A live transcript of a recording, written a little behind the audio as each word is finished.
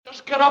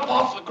Just get up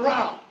off the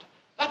ground.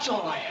 That's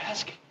all I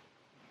ask.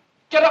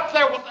 Get up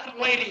there with that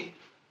lady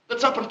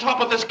that's up on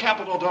top of this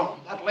Capitol dome.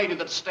 That lady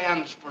that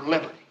stands for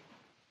liberty.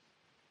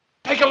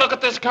 Take a look at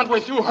this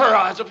country through her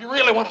eyes if you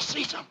really want to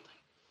see something.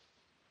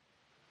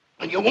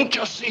 And you won't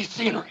just see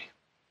scenery.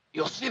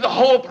 You'll see the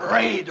whole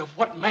parade of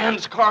what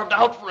man's carved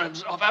out for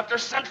himself after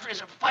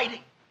centuries of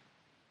fighting.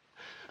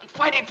 And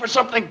fighting for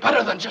something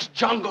better than just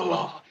jungle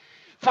law.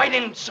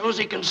 Fighting so as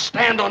he can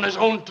stand on his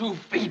own 2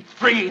 feet,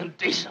 free and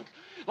decent,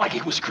 like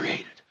he was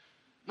created.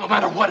 No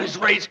matter what his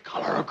race,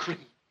 color, or creed.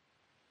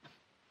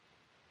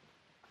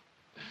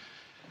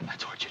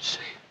 That's what you'd see.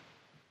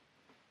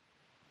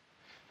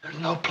 There's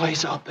no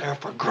place out there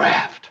for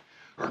graft,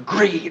 or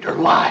greed, or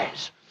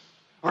lies,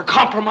 or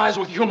compromise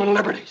with human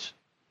liberties.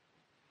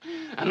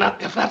 And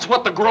if that's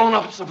what the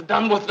grown-ups have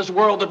done with this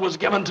world that was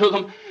given to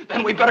them,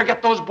 then we better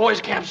get those boys'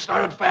 camps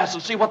started fast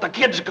and see what the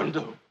kids can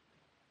do.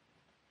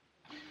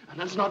 And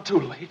it's not too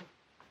late.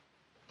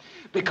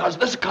 Because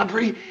this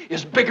country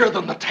is bigger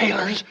than the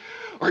Taylors,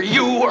 or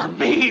you, or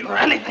me, or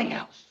anything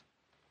else.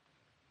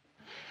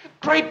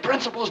 Great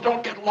principles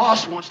don't get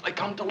lost once they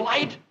come to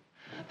light.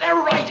 They're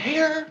right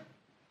here.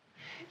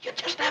 You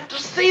just have to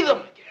see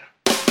them again.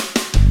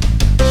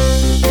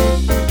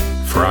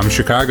 From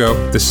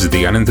Chicago, this is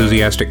The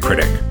Unenthusiastic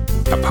Critic,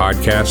 a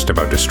podcast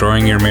about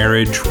destroying your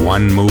marriage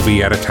one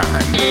movie at a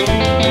time.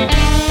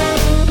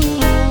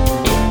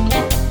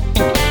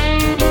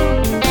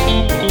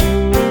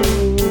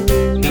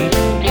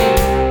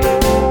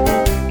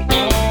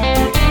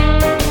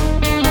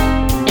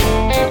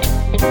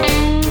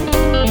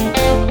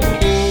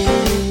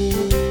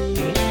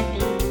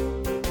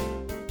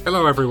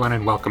 Hello everyone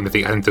and welcome to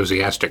The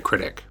Unenthusiastic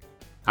Critic.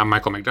 I'm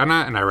Michael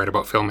McDonough and I write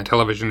about film and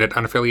television at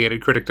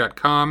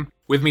unaffiliatedcritic.com.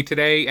 With me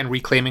today and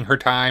reclaiming her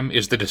time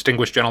is the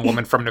distinguished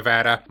gentlewoman from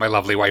Nevada, my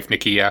lovely wife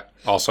Nakia,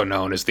 also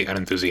known as The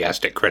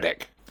Unenthusiastic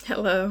Critic.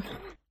 Hello.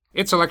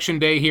 It's election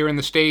day here in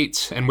the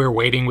States, and we're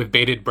waiting with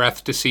bated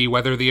breath to see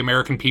whether the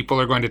American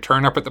people are going to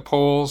turn up at the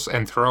polls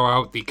and throw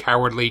out the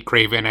cowardly,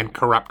 craven, and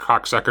corrupt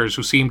cocksuckers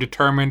who seem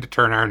determined to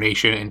turn our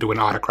nation into an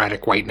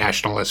autocratic white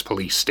nationalist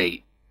police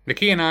state.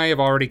 Nikki and I have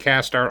already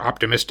cast our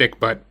optimistic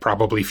but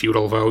probably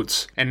futile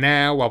votes, and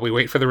now, while we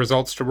wait for the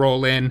results to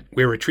roll in,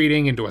 we're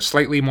retreating into a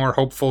slightly more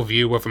hopeful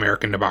view of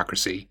American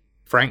democracy.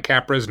 Frank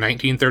Capra's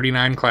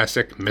 1939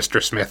 classic,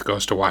 Mr. Smith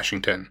Goes to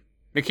Washington.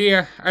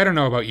 Nakia, I don't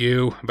know about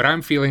you, but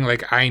I'm feeling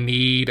like I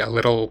need a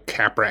little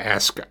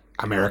Capraesque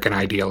American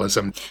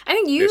idealism. I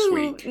think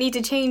you need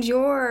to change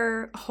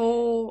your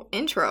whole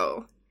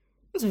intro.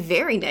 It's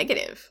very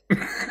negative.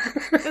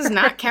 This is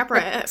not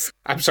Capraesque.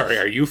 I'm sorry,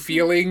 are you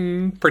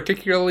feeling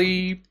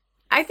particularly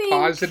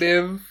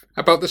positive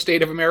about the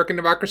state of American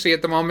democracy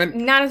at the moment?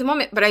 Not at the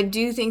moment, but I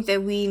do think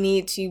that we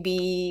need to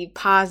be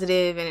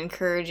positive and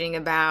encouraging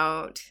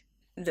about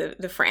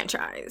the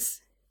franchise.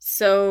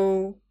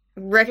 So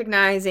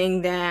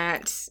recognizing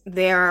that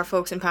there are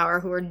folks in power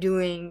who are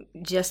doing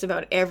just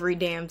about every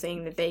damn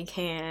thing that they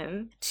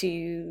can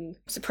to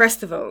suppress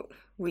the vote,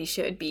 we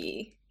should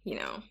be,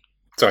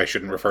 So I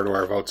shouldn't refer to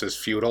our votes as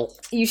futile?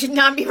 You should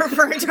not be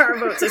referring to our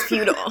votes as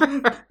futile.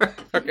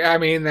 Okay, I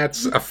mean,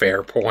 that's a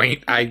fair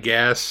point, I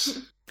guess.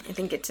 I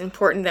think it's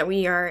important that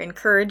we are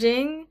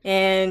encouraging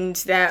and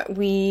that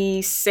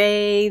we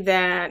say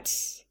that,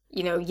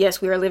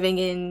 yes, we are living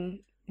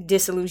in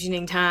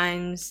disillusioning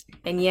times,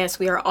 and yes,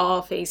 we are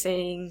all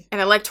facing an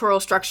electoral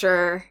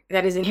structure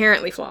that is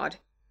inherently flawed.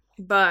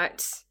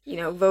 But,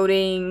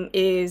 voting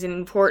is an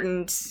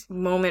important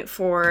moment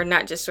for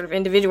not just sort of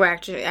individual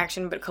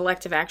action, but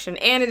collective action.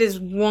 And it is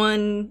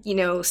one,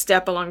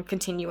 step along a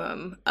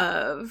continuum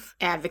of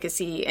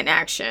advocacy and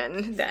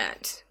action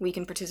that we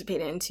can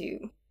participate in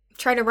to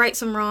try to right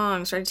some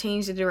wrongs, try to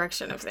change the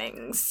direction of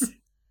things.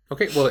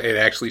 Okay, well, it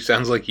actually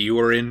sounds like you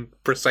are in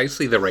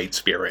precisely the right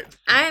spirit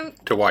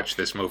to watch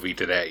this movie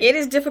today. It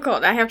is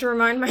difficult. I have to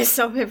remind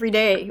myself every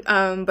day.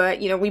 But,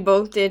 we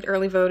both did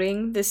early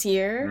voting this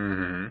year.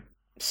 Mm-hmm.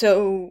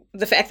 So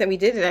the fact that we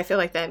did it, I feel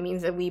like that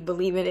means that we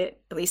believe in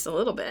it at least a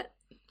little bit.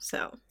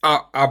 So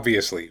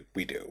obviously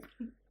we do.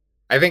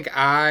 I think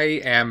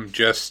I am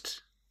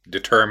just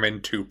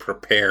determined to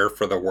prepare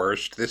for the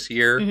worst this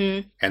year.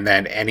 Mm-hmm. And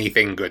then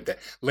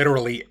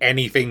literally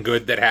anything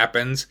good that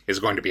happens is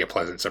going to be a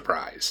pleasant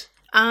surprise.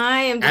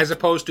 As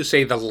opposed to,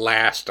 say, the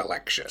last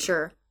election.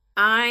 Sure.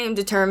 I am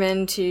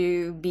determined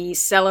to be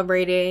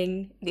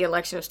celebrating the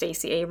election of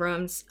Stacey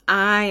Abrams.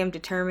 I am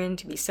determined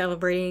to be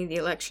celebrating the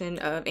election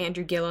of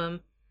Andrew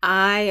Gillum.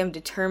 I am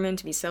determined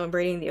to be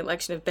celebrating the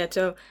election of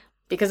Beto,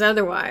 because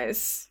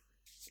otherwise...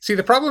 See,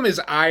 the problem is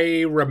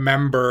I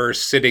remember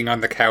sitting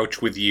on the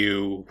couch with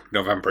you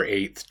November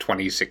 8th,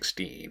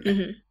 2016.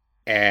 Mm-hmm.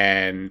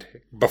 And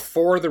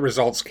before the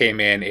results came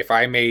in, if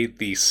I made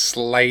the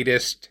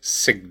slightest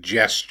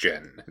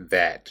suggestion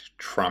that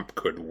Trump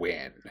could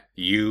win,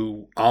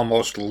 you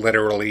almost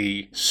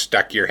literally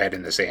stuck your head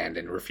in the sand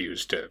and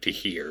refused to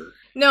hear.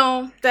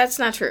 No, that's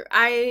not true.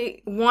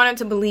 I wanted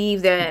to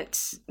believe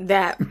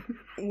that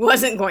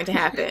wasn't going to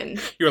happen.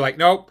 You were like,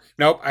 nope,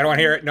 I don't want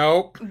to hear it,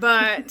 nope.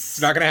 But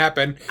it's not going to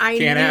happen.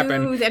 Can't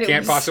happen. That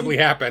Can't possibly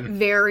happen.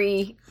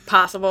 Very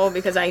possible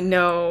because I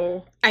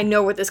know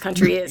what this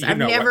country is. I've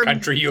never what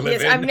country you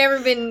live in. I've never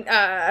been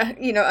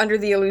under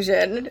the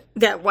illusion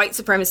that white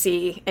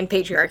supremacy and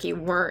patriarchy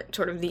weren't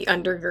sort of the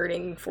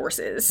undergirding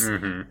forces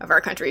of our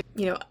country.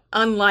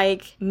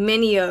 Unlike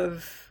many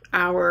of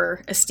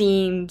our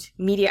esteemed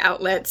media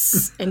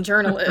outlets and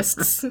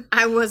journalists,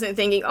 I wasn't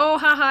thinking, oh,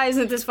 haha,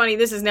 isn't this funny?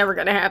 This is never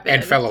going to happen.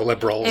 And fellow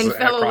liberals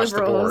across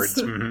the boards.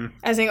 Mm-hmm.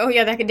 I was saying, oh,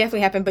 yeah, that could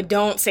definitely happen, but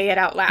don't say it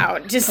out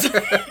loud. Just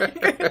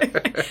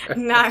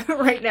not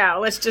right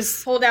now. Let's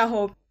just hold out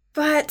hope.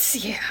 But,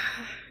 yeah.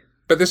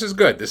 But this is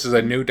good. This is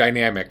a new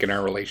dynamic in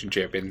our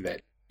relationship in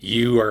that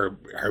you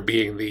are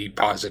being the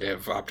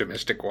positive,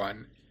 optimistic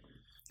one.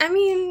 I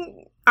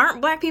mean,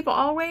 aren't black people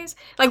always?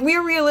 Like,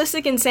 we're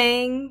realistic in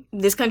saying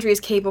this country is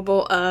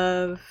capable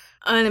of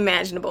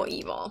unimaginable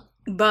evil.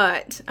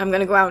 But I'm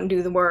going to go out and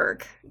do the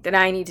work that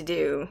I need to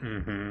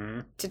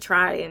do to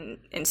try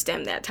and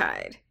stem that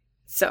tide.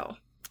 So,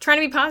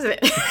 trying to be positive.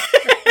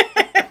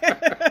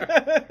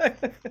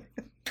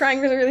 Trying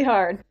really, really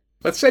hard.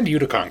 Let's send you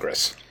to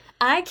Congress.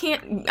 I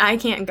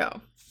can't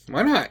go.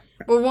 Why not?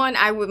 Well, one,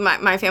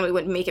 my family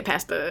wouldn't make it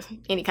past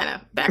any kind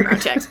of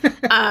background checks.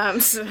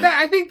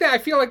 I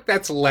feel like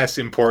that's less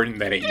important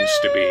than it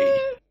used to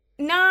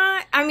be.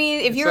 Not. I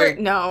mean, if you're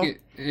no.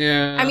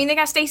 Yeah. I mean, they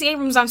got Stacey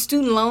Abrams on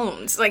student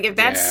loans. Like, if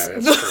that's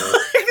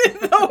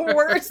the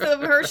worst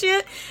of her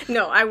shit,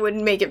 no, I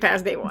wouldn't make it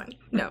past day one.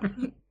 No.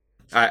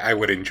 I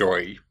would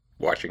enjoy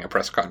watching a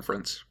press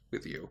conference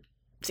with you.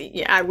 See,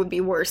 yeah, I would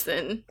be worse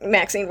than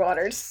Maxine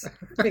Waters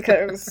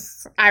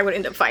because I would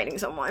end up fighting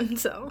someone,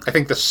 so. I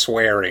think the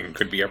swearing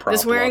could be a problem.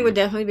 The swearing would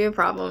definitely be a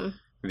problem.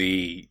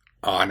 The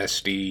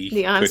honesty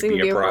would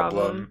be a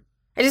problem.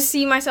 I just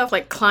see myself,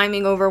 like,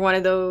 climbing over one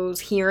of those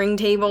hearing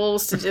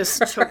tables to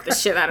just choke the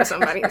shit out of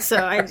somebody,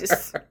 so I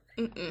just,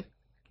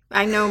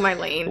 I know my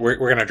lane. We're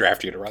going to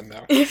draft you to run,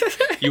 though.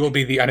 You will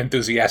be the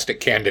unenthusiastic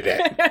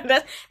candidate.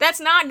 That's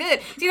not good.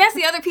 See, that's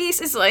the other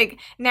piece, is, like,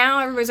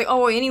 now everybody's like, oh,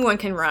 well, anyone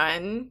can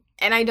run.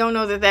 And I don't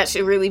know that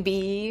should really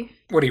be...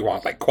 What do you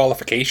want, like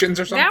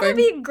qualifications or something? That would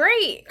be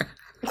great.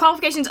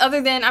 Qualifications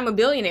other than I'm a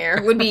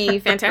billionaire would be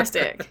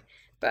fantastic.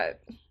 But,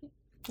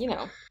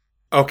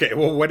 Okay,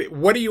 well,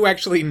 what do you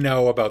actually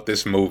know about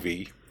this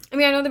movie? I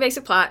mean, I know the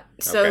basic plot.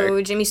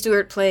 So Jimmy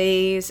Stewart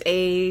plays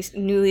a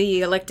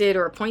newly elected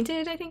or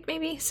appointed, I think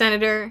maybe,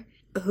 senator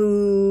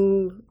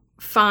who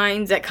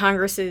finds that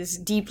Congress is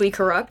deeply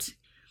corrupt.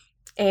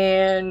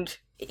 And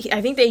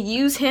I think they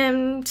use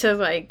him to,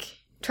 like...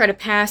 try to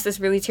pass this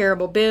really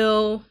terrible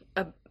bill,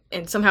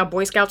 and somehow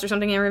Boy Scouts or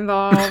something are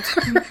involved.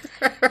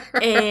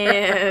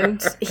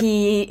 And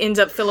he ends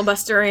up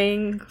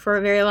filibustering for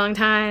a very long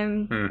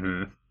time.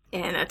 Mm-hmm.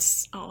 And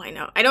that's all I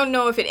know. I don't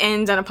know if it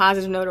ends on a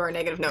positive note or a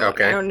negative note.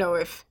 Okay. I don't know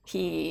if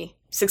he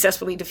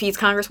successfully defeats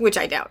Congress, which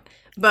I doubt.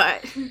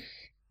 But...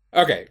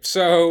 Okay,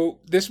 so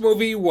this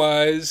movie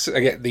was,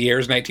 again, the year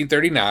is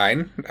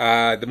 1939.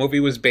 The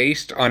movie was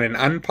based on an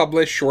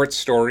unpublished short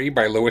story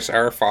by Lewis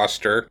R.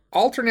 Foster,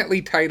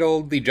 alternately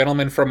titled The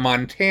Gentleman from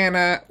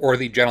Montana or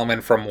The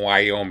Gentleman from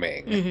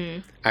Wyoming. Mm-hmm.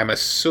 I'm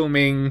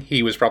assuming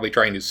he was probably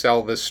trying to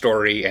sell this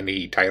story and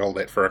he titled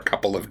it for a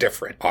couple of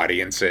different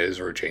audiences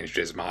or changed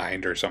his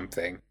mind or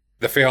something.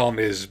 The film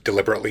is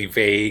deliberately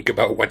vague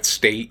about what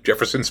state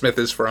Jefferson Smith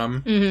is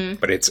from,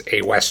 but it's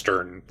a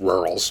western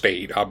rural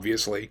state,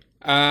 obviously.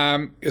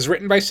 Is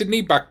written by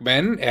Sidney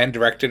Buckman and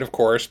directed, of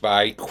course,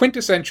 by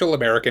quintessential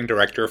American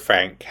director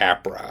Frank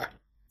Capra.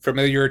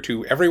 Familiar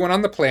to everyone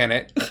on the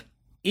planet,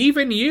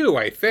 even you,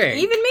 I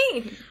think. Even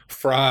me.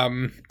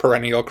 From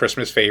perennial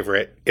Christmas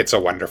favorite, It's a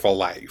Wonderful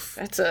Life.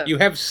 You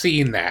have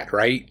seen that,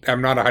 right?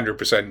 I'm not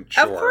 100%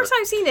 sure. Of course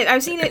I've seen it.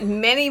 I've seen it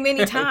many,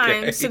 many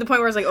times to the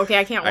point where I was like, okay,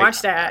 I can't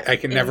watch that I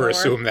can never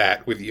assume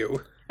that with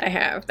you. I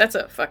have. That's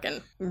a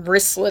fucking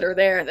wrist slitter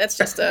there. That's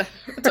just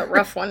it's a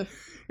rough one.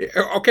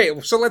 Okay,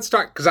 so let's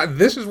talk, because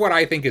this is what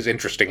I think is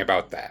interesting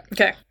about that.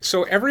 Okay.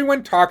 So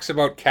everyone talks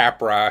about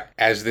Capra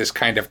as this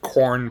kind of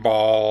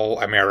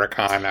cornball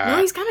Americana. No,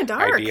 he's kind of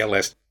dark.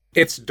 Idealist.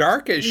 It's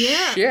dark as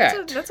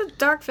shit. That's a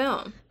dark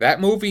film. That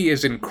movie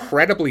is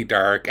incredibly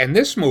dark, and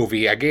this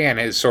movie, again,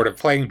 is sort of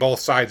playing both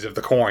sides of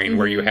the coin,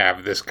 where you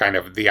have this kind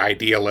of the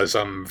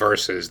idealism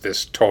versus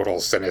this total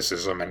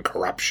cynicism and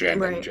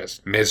corruption and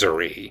just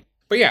misery.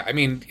 But yeah, I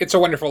mean, It's a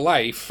Wonderful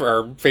Life,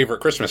 our favorite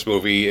Christmas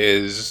movie,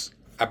 is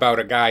about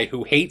a guy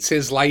who hates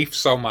his life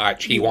so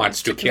much he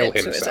wants to kill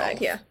himself. Suicide,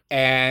 yeah.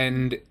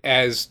 And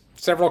as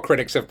several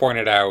critics have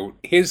pointed out,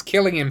 his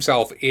killing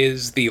himself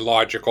is the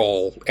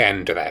logical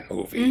end to that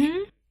movie.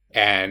 Mm-hmm.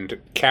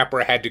 And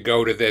Capra had to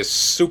go to this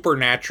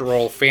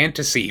supernatural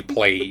fantasy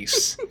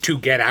place to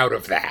get out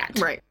of that.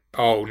 Right.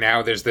 Oh,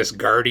 now there's this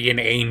guardian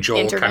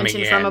angel coming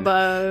in from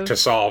above to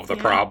solve the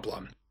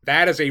problem.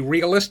 That is a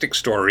realistic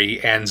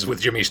story, ends with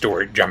Jimmy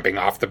Stewart jumping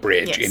off the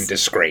bridge in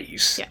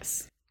disgrace.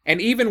 Yes. And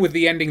even with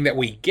the ending that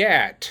we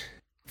get,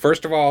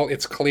 first of all,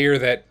 it's clear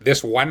that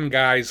this one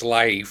guy's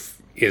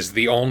life is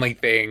the only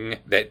thing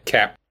that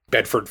kept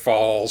Bedford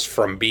Falls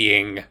from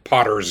being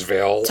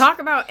Pottersville. Talk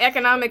about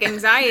economic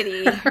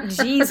anxiety.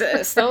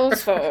 Jesus,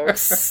 those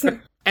folks.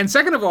 And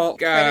second of all,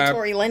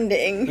 predatory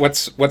lending.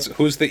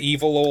 Who's the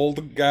evil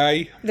old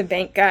guy? The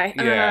bank guy.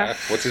 Yeah.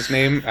 What's his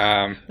name?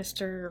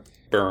 Mr.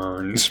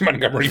 Burns.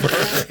 Montgomery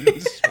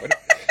Burns. What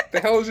the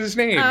hell is his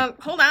name?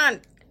 Hold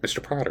on.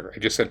 Mr. Potter. I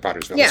just said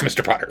Pottersville. Yeah. It's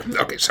Mr. Potter.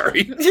 Okay,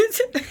 sorry.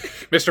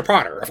 Mr.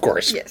 Potter, of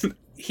course. Yes.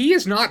 He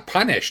is not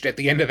punished at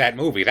the end of that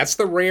movie. That's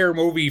the rare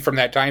movie from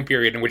that time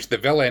period in which the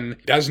villain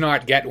does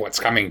not get what's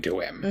coming to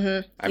him.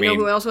 Mm-hmm. You know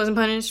who else wasn't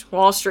punished?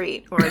 Wall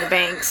Street, or the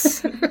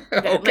banks.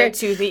 That led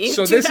to the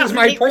so this is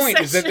my point,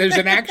 recession. is that there's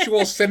an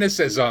actual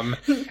cynicism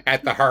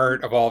at the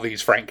heart of all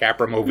these Frank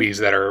Capra movies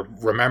that are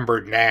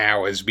remembered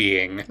now as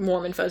being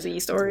warm and fuzzy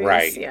stories.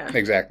 Right, yeah.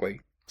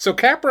 Exactly. So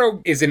Capra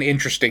is an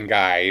interesting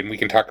guy, and we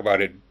can talk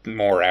about it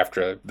more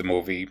after the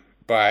movie,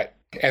 but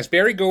as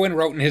Barry Gowan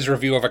wrote in his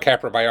review of a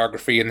Capra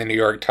biography in the New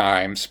York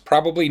Times,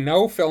 probably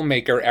no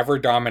filmmaker ever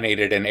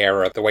dominated an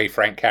era the way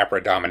Frank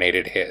Capra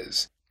dominated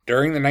his.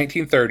 During the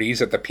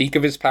 1930s, at the peak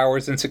of his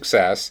powers and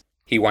success,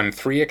 he won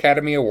 3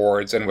 Academy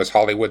Awards and was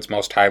Hollywood's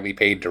most highly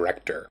paid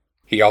director.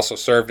 He also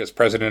served as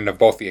president of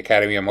both the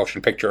Academy of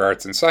Motion Picture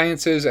Arts and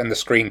Sciences and the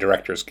Screen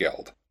Directors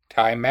Guild.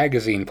 Time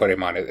magazine put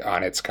him on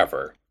its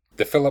cover.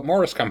 The Philip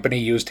Morris Company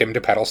used him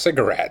to peddle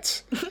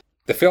cigarettes.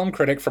 The film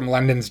critic from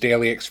London's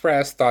Daily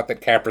Express thought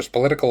that Capra's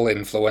political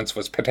influence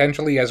was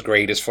potentially as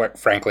great as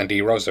Franklin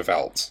D.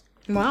 Roosevelt's.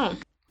 Wow.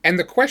 And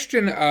the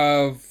question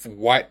of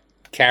what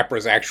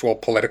Capra's actual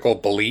political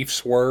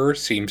beliefs were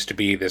seems to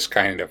be this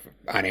kind of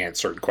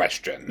unanswered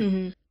question.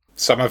 Mm-hmm.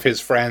 Some of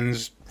his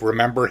friends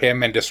remember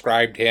him and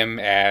described him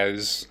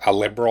as a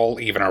liberal,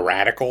 even a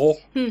radical.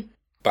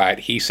 But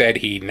he said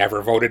he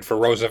never voted for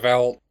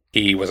Roosevelt.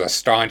 He was a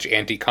staunch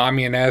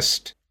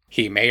anti-communist.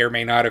 He may or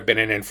may not have been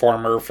an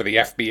informer for the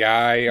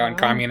FBI on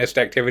communist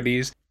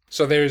activities.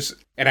 So there's,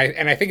 and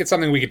I think it's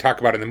something we could talk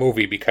about in the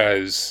movie,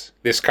 because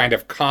this kind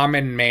of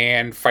common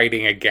man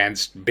fighting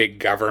against big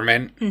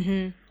government,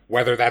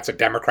 whether that's a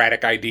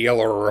Democratic ideal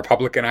or a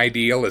Republican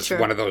ideal, is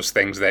one of those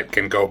things that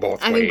can go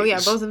both ways. I mean, yeah,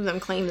 both of them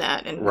claim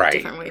that in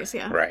different ways,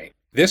 yeah. Right.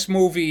 This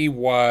movie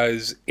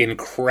was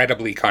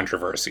incredibly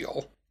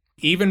controversial.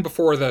 Even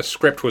before the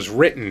script was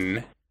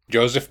written,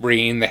 Joseph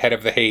Breen, the head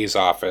of the Hays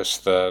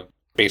office,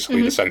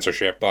 basically the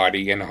censorship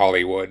body in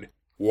Hollywood,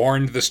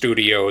 warned the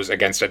studios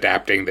against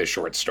adapting this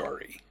short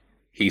story.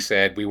 He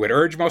said, "We would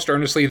urge most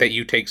earnestly that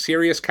you take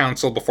serious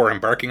counsel before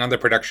embarking on the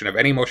production of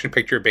any motion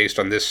picture based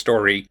on this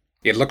story.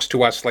 It looks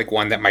to us like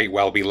one that might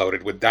well be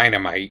loaded with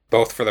dynamite,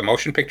 both for the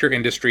motion picture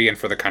industry and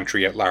for the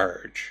country at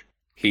large."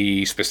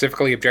 He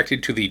specifically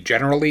objected to the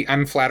generally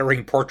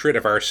unflattering portrait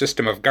of our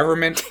system of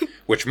government,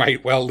 which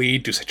might well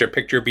lead to such a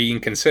picture being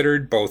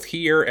considered, both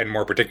here and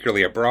more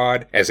particularly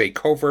abroad, as a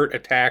covert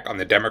attack on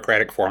the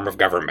democratic form of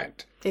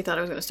government. They thought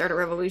it was going to start a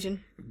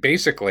revolution?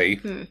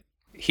 Basically,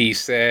 he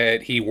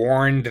said, he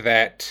warned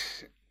that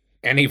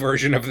any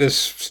version of this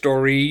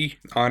story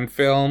on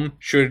film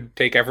should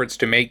take efforts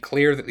to make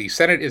clear that the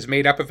Senate is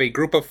made up of a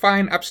group of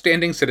fine,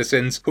 upstanding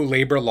citizens who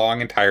labor long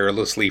and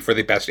tirelessly for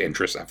the best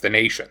interests of the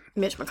nation.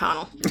 Mitch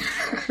McConnell.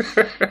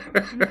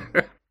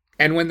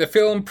 And when the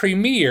film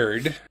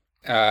premiered,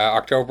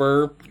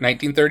 October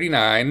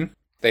 1939,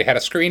 they had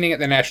a screening at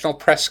the National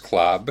Press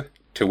Club,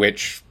 to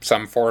which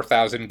some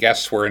 4,000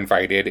 guests were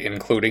invited,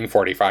 including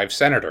 45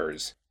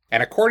 senators.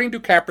 And according to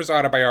Capra's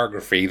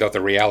autobiography, though the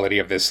reality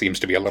of this seems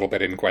to be a little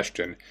bit in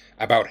question,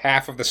 about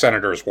half of the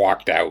senators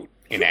walked out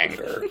in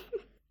anger.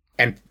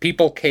 And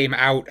people came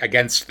out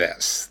against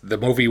this. The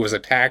movie was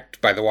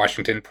attacked by the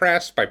Washington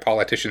press, by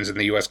politicians in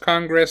the U.S.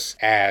 Congress,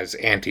 as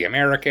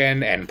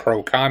anti-American and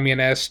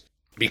pro-communist,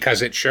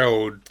 because it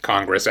showed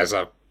Congress as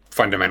a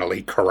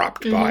fundamentally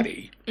corrupt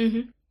body.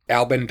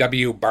 Alban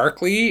W.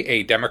 Barkley,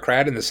 a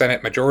Democrat and the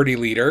Senate Majority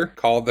Leader,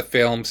 called the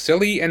film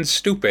silly and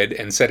stupid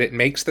and said it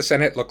makes the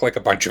Senate look like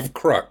a bunch of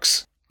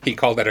crooks. He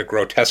called it a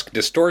grotesque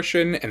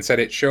distortion and said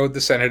it showed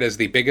the Senate as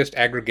the biggest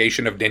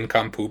aggregation of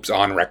nincompoops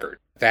on record.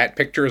 That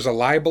picture is a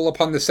libel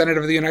upon the Senate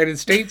of the United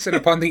States and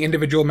upon the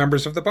individual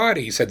members of the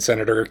body, said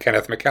Senator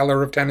Kenneth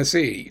McKellar of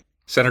Tennessee.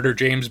 Senator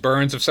James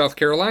Burns of South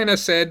Carolina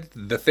said,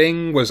 "The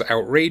thing was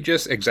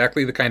outrageous,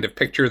 exactly the kind of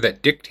picture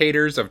that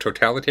dictators of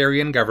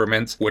totalitarian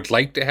governments would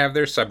like to have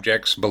their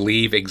subjects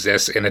believe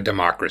exists in a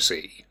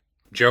democracy."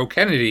 Joe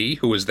Kennedy,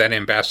 who was then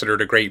ambassador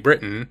to Great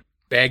Britain,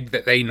 begged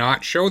that they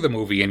not show the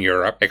movie in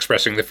Europe,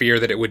 expressing the fear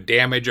that it would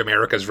damage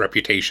America's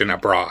reputation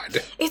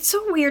abroad. It's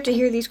so weird to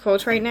hear these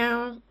quotes right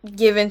now,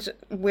 given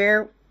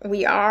where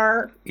we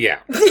are. Yeah.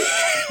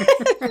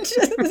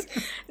 Just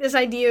this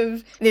idea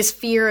of this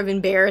fear of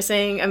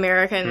embarrassing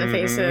America in the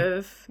face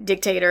of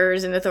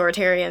dictators and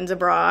authoritarians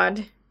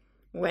abroad,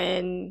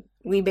 when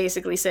we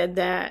basically said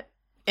that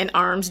an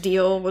arms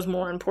deal was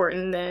more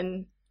important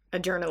than a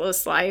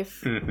journalist's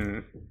life.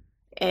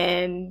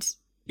 And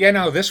Yeah,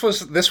 no, this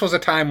was a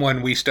time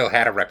when we still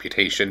had a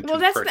reputation to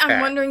protect. I'm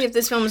wondering if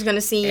this film is going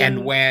to seem...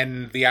 And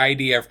when the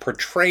idea of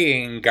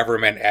portraying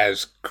government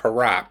as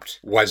corrupt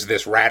was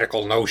this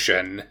radical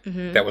notion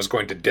that was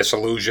going to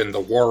disillusion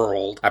the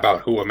world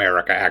about who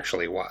America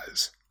actually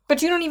was.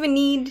 But you don't even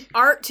need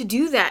art to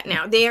do that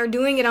now. They are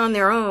doing it on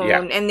their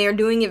own, and they're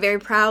doing it very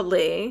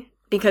proudly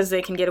because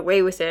they can get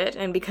away with it,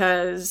 and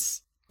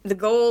because the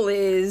goal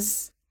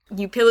is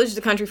you pillage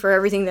the country for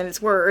everything that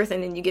it's worth,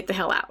 and then you get the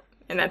hell out,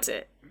 and that's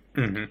it.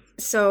 Mm-hmm.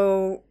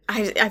 So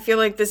I feel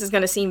like this is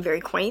going to seem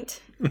very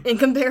quaint in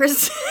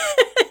comparison.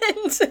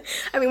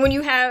 I mean, when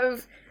you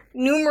have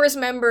numerous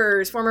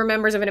former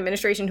members of an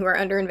administration who are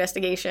under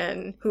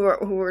investigation, who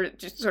are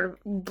just sort of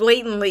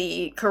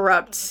blatantly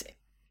corrupt.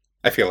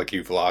 I feel like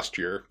you've lost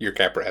your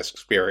Capraesque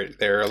spirit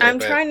there a little bit. I'm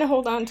trying to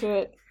hold on to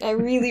it. I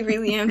really,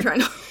 really am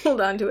trying to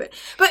hold on to it.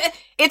 But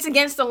it's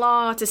against the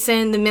law to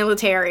send the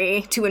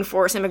military to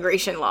enforce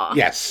immigration law.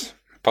 Yes.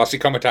 Posse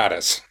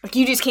comitatus. Like,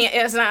 you just can't,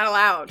 it's not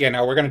allowed. Yeah,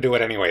 no, we're going to do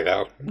it anyway,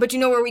 though. But you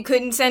know where we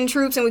couldn't send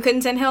troops and we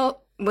couldn't send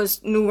help?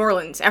 Was New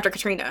Orleans after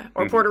Katrina,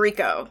 or Puerto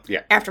Rico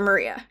after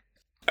Maria.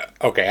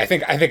 Okay, I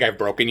think I've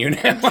broken you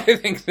now. I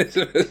think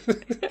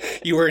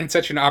you were in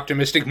such an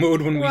optimistic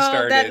mood when we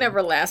started. That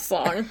never lasts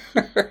long.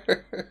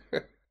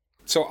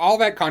 So all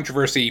that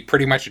controversy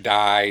pretty much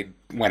died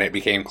when it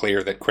became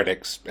clear that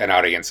critics and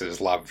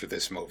audiences loved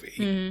this movie.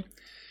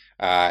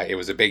 Mm-hmm. It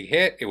was a big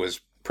hit. It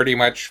was pretty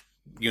much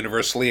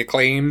universally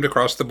acclaimed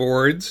across the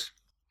boards,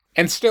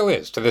 and still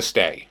is to this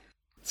day.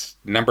 It's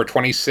number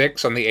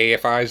 26 on the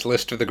AFI's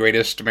list of the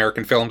greatest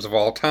American films of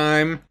all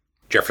time.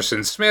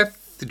 Jefferson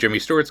Smith, Jimmy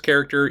Stewart's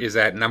character, is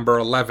at number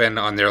 11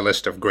 on their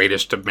list of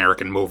greatest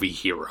American movie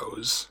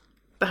heroes.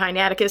 Behind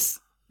Atticus?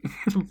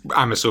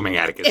 I'm assuming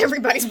Atticus.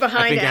 Everybody's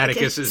behind Atticus. I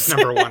think Atticus is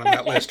number 1 on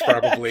that list,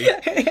 probably.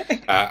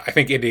 I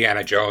think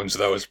Indiana Jones,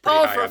 though, is pretty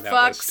high on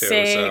that list, too,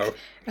 so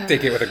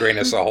take it with a grain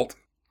of salt.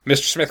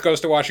 Mr. Smith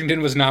Goes to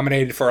Washington was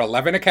nominated for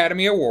 11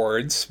 Academy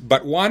Awards,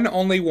 but won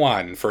only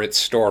one for its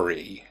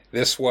story.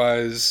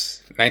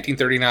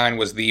 1939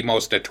 was the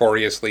most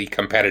notoriously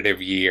competitive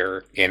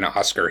year in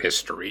Oscar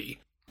history.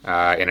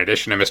 In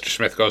addition to Mr.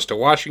 Smith Goes to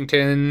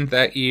Washington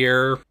that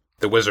year,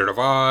 The Wizard of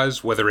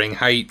Oz, Wuthering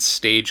Heights,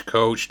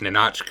 Stagecoach,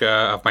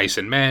 Ninotchka, Of Mice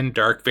and Men,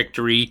 Dark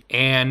Victory,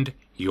 and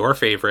your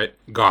favorite,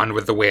 Gone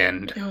with the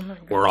Wind,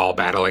 were all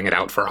battling it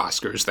out for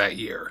Oscars that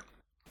year.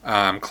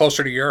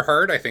 Closer to your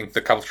heart, I think the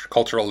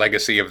cultural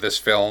legacy of this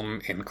film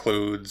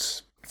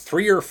includes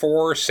 3 or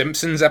 4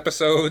 Simpsons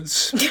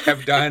episodes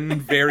have done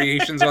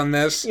variations on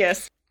this.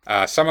 Yes.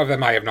 Some of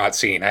them I have not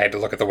seen. I had to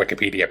look at the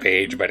Wikipedia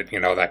page, but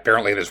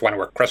apparently there's one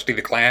where Krusty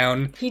the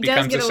Clown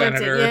becomes a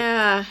senator.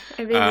 Yeah, I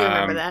think I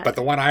remember that. But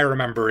the one I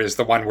remember is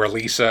the one where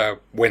Lisa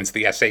wins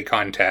the essay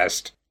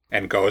contest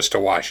and goes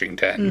to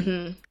Washington.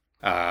 Mm-hmm.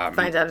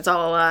 Finds out it's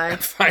all a lie.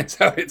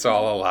 Finds out it's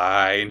all a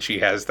lie, and she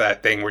has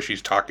that thing where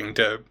she's talking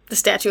to... the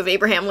statue of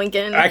Abraham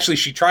Lincoln. Actually,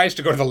 she tries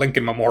to go to the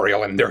Lincoln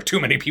Memorial, and there are too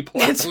many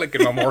people at the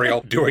Lincoln Memorial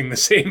doing the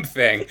same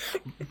thing.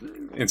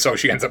 And so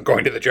she ends up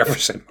going to the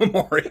Jefferson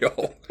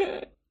Memorial.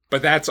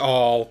 But that's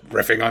all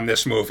riffing on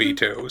this movie,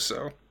 too,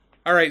 so...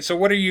 All right, so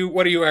what are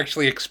you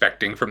actually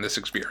expecting from this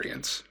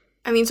experience?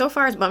 I mean, so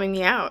far it's bumming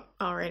me out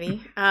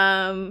already.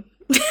 No,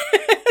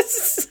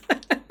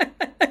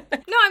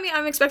 I mean,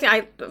 I'm expecting...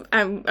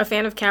 I'm a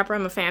fan of Capra.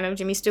 I'm a fan of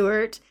Jimmy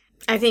Stewart.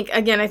 I think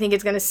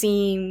it's going to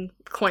seem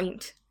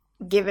quaint,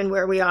 given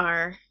where we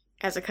are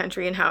as a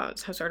country and how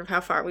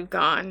far we've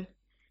gone.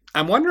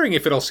 I'm wondering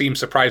if it'll seem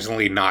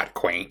surprisingly not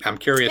quaint. I'm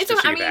curious to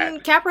see that. I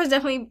mean, Capra is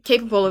definitely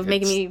capable of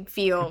making me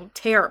feel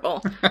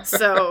terrible,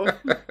 so...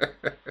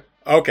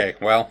 Okay,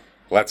 well,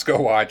 let's go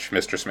watch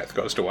Mr. Smith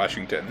Goes to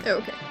Washington.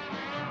 Okay.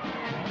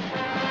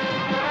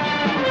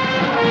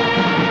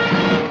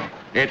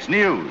 It's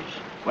news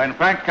when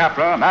Frank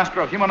Capra,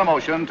 master of human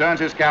emotion, turns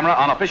his camera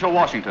on official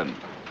Washington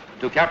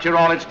to capture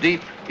all its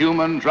deep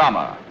human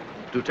drama,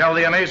 to tell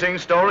the amazing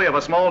story of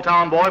a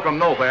small-town boy from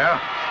nowhere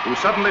who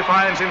suddenly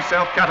finds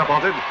himself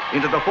catapulted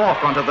into the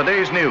forefront of the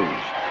day's news,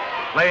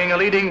 playing a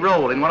leading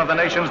role in one of the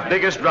nation's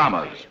biggest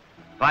dramas,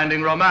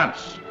 finding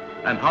romance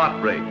and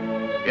heartbreak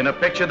in a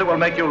picture that will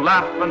make you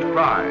laugh and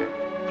cry,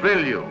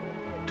 thrill you,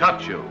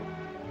 touch you,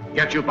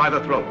 get you by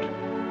the throat.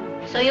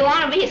 So you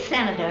want to be a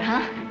senator,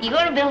 huh? You're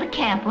going to build a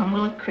camp on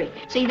Willow Creek.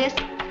 See this?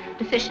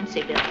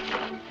 Deficiency bill.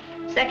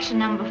 Section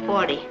number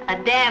 40.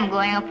 A dam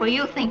going up where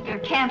you think your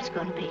camp's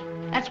going to be.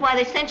 That's why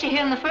they sent you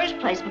here in the first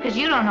place, because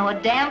you don't know a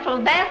dam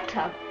from a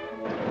bathtub.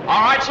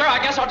 All right, sir, I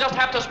guess I'll just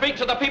have to speak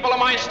to the people of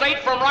my state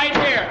from right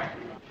here.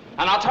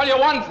 And I'll tell you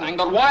one thing,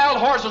 that wild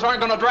horses aren't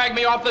going to drag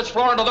me off this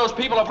floor until those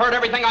people have heard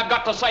everything I've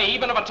got to say,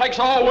 even if it takes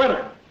all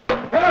winter.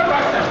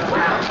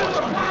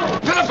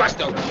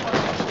 Filibuster!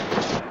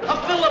 A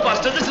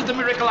filibuster! This is the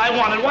miracle I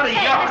wanted. What a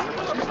yarn!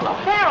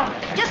 Farrell,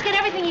 just get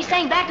everything he's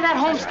saying back to that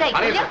home state,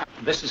 will you?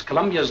 This is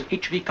Columbia's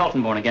H.V.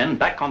 Kaltenborn again,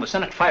 back on the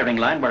Senate firing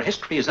line where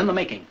history is in the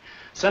making.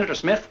 Senator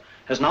Smith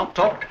has now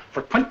talked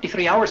for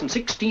 23 hours and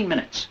 16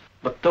 minutes.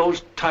 But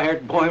those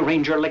tired boy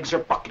ranger legs are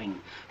buckling,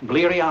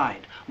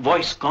 bleary-eyed,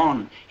 voice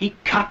gone. He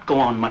can't go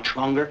on much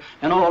longer,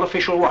 and all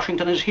official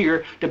Washington is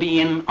here to be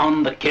in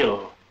on the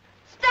kill.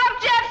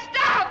 Stop, Jeff,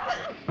 stop!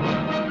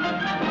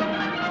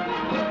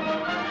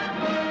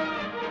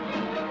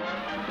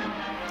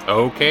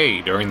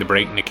 Okay, during the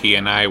break, Nakia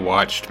and I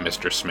watched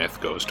Mr.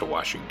 Smith Goes to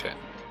Washington.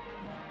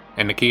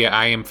 And Nakia,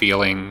 I am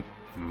feeling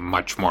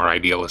much more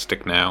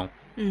idealistic now.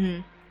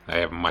 Mm-hmm. I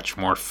have much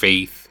more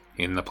faith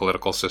in the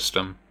political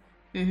system.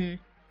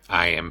 Mm-hmm.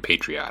 I am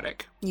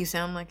patriotic. You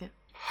sound like it.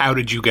 How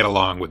did you get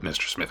along with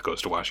Mr. Smith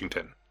Goes to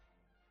Washington?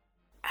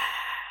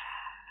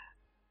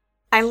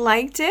 I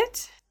liked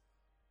it.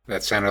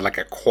 That sounded like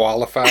a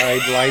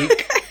qualified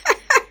like.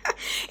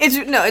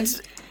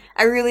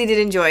 I really did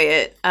enjoy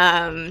it.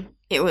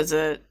 It was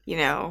and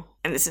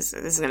this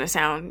is going to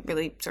sound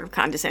really sort of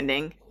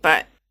condescending,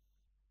 but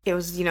it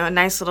was, a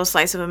nice little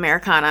slice of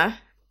Americana.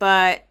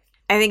 But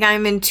I think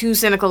I'm in too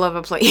cynical of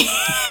a place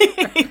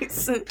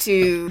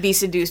to be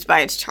seduced by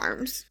its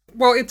charms.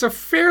 Well, it's a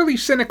fairly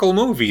cynical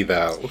movie,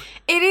 though.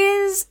 It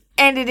is,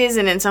 and it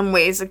isn't in some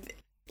ways. It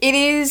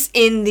is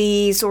in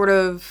the sort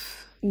of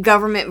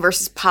government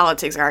versus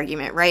politics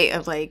argument, right?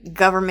 Of like,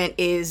 government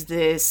is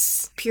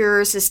this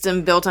pure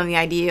system built on the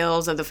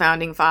ideals of the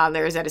founding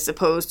fathers that is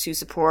supposed to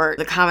support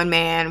the common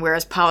man,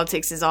 whereas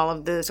politics is all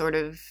of the sort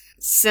of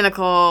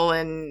cynical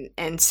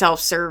and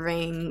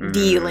self-serving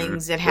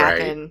dealings that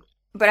happen. Right.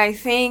 But I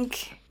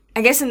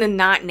guess in the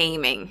not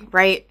naming,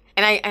 right?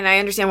 And I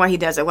understand why he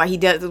does it.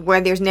 Why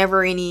there's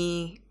never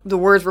any, the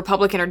words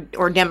Republican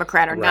or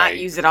Democrat are not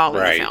used at all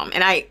in the film.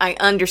 And I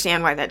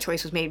understand why that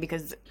choice was made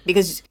because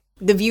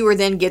the viewer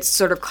then gets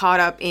sort of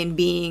caught up in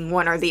being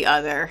one or the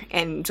other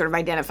and sort of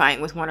identifying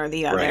with one or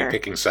the other. Right,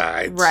 picking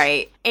sides.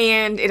 Right.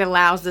 And it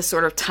allows this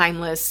sort of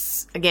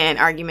timeless, again,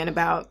 argument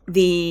about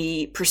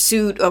the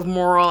pursuit of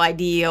moral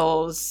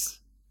ideals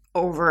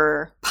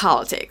over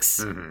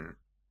politics. Mm-hmm.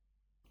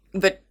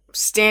 But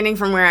standing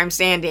from where I'm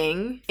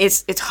standing,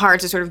 it's hard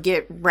to sort of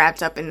get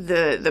wrapped up in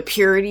the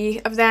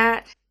purity of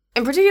that.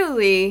 And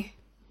particularly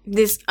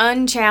this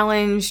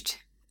unchallenged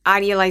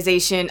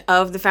idealization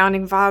of the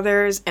founding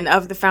fathers and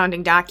of the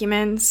founding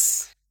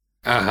documents.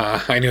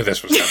 I knew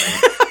this was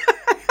coming.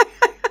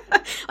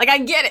 Like, I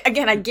get it.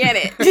 Again, I get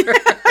it.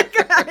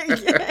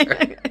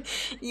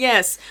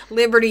 Yes,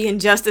 liberty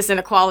and justice and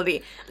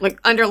equality.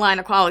 Like, underline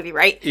equality,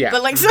 right? Yeah.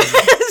 But, like, so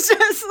it's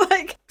just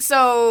like...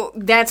 So,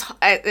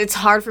 it's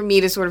hard for me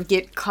to sort of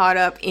get caught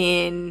up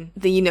in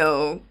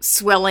the,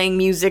 swelling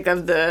music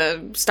of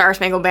the Star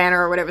Spangled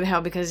Banner or whatever the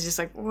hell, because it's just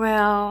like,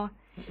 well...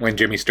 When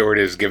Jimmy Stewart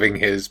is giving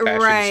his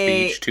passion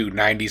speech to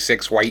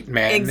 96 white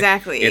men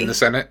in the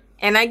Senate.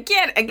 And I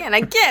get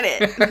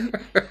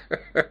it.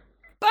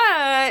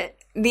 But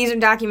these are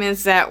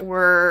documents that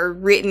were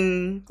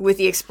written with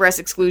the express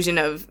exclusion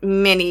of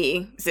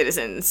many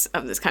citizens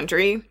of this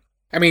country.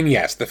 I mean,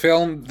 yes, the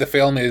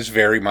film is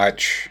very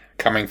much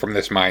coming from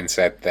this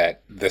mindset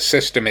that the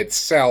system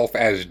itself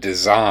as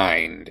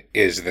designed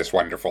is this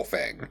wonderful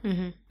thing.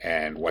 Mm-hmm.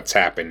 And what's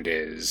happened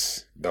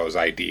is those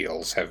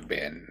ideals have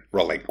been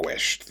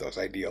relinquished. Those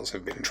ideals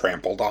have been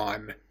trampled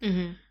on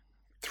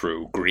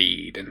through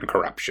greed and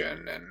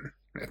corruption and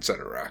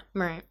etc.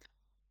 Right.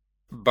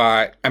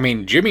 But, I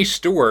mean, Jimmy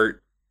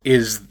Stewart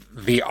is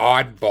the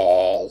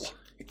oddball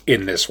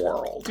in this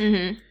world.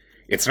 Mm-hmm.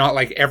 It's not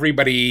like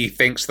everybody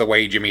thinks the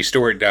way Jimmy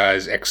Stewart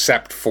does,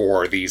 except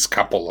for these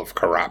couple of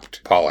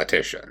corrupt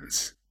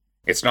politicians.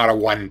 It's not a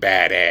one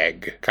bad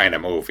egg kind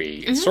of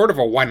movie. Mm-hmm. It's sort of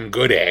a one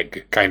good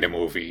egg kind of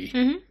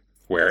movie,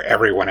 where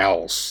everyone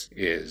else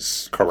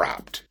is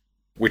corrupt,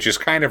 which is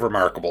kind of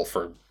remarkable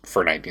for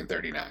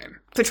 1939.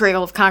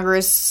 Portrayal of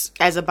Congress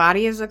as a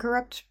body as a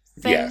corrupt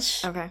thing?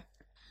 Yes. Okay.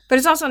 But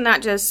it's also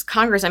not just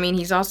Congress. I mean,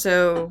 he's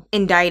also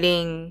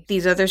indicting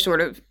these other sort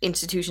of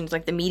institutions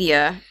like the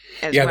media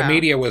as well. Yeah, the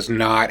media was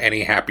not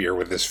any happier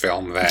with this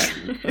film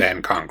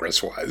than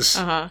Congress was.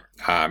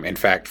 In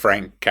fact,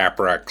 Frank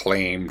Capra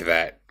claimed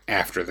that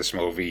after this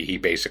movie, he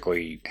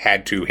basically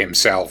had to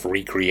himself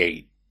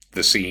recreate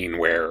the scene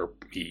where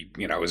he,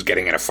 was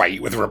getting in a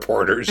fight with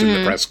reporters in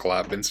the press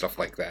club and stuff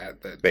like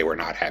that they were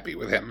not happy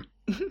with him.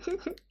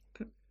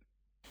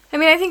 I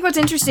mean, I think what's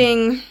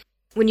interesting...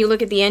 when you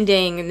look at the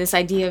ending and this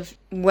idea of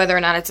whether or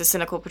not it's a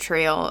cynical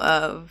portrayal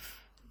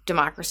of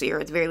democracy, or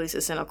at the very least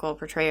a cynical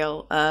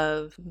portrayal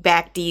of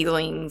back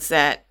dealings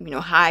that,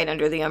 hide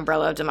under the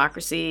umbrella of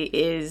democracy,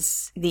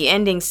 is the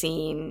ending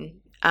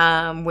scene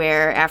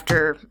where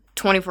after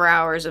 24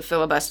 hours of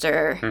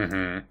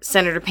filibuster,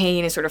 Senator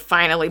Payne is sort of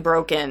finally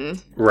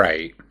broken.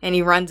 Right. And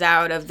he runs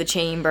out of the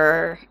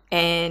chamber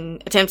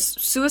and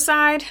attempts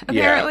suicide,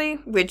 apparently,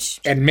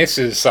 which... And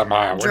misses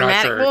somehow. We're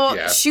not sure.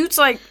 Well, shoots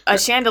like a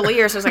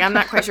chandelier, so it's like, I'm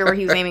not quite sure where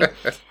he was aiming.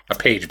 A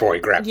page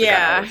boy grabbed the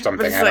gun or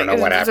something. I don't know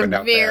what happened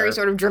up there. It's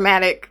a very sort of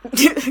dramatic,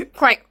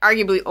 quite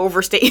arguably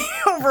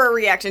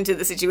overreaction to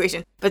the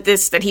situation. But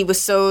that he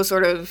was so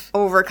sort of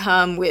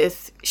overcome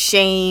with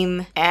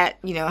shame at,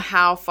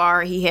 how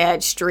far he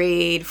had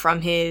strayed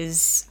from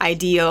his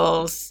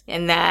ideals,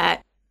 and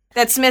that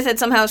that Smith had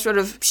somehow sort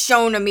of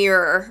shown a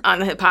mirror on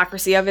the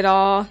hypocrisy of it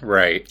all.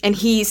 Right. And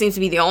he seems to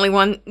be the only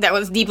one that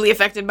was deeply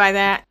affected by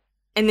that.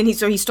 And then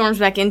he storms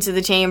back into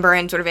the chamber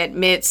and sort of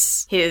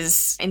admits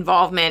his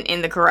involvement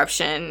in the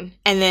corruption.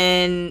 And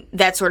then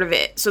that's sort of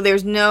it. So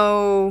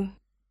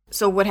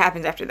so what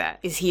happens after that?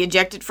 Is he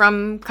ejected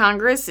from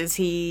Congress? Is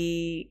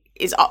the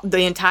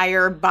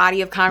entire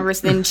body of Congress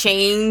then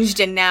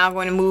changed and now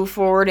going to move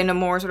forward in a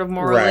more sort of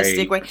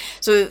moralistic way?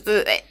 So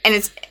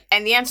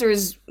and the answer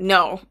is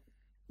no.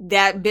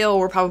 That bill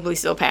will probably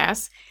still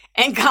pass.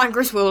 And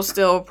Congress will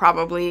still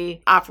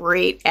probably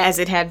operate as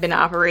it had been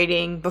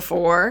operating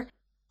before.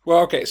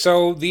 Well, okay,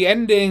 so the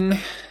ending,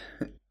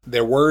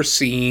 there were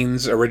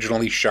scenes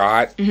originally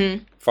shot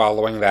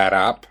following that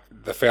up.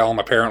 The film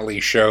apparently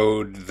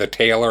showed the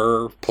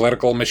Taylor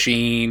political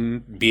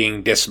machine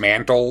being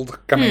dismantled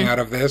coming out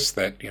of this,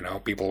 that,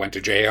 people went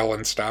to jail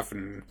and stuff,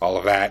 and all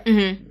of that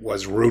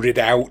was rooted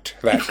out,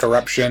 that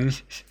corruption.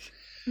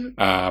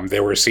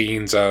 There were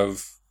scenes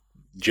of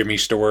Jimmy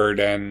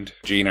Stewart and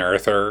Gina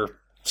Arthur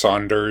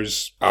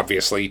Saunders,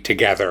 obviously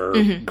together,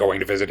 going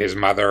to visit his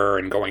mother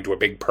and going to a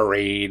big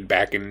parade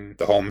back in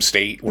the home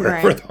state,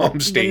 wherever the home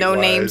state was. The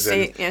no-name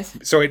state, yes.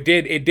 So it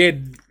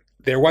did,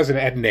 there was an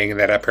ending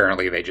that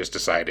apparently they just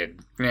decided,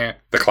 the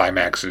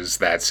climax is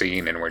that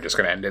scene and we're just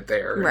going to end it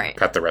there and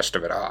cut the rest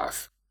of it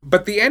off.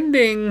 But the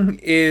ending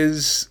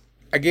is,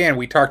 again,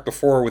 we talked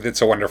before with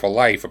It's a Wonderful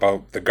Life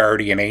about the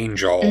guardian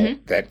angel,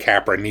 that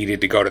Capra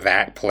needed to go to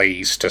that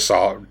place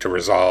to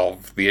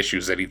resolve the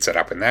issues that he'd set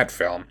up in that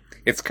film.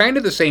 It's kind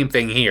of the same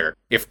thing here.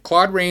 If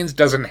Claude Rains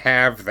doesn't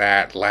have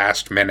that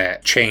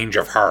last-minute change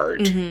of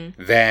heart,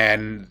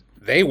 then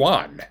they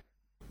won.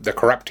 The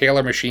corrupt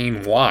Taylor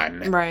machine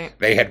won. Right.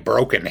 They had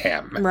broken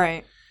him.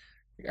 Right.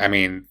 I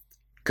mean,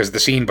 because the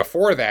scene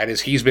before that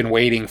is he's been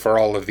waiting for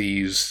all of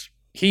these.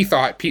 He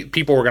thought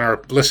people were going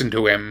to listen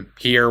to him,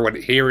 hear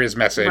his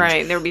message,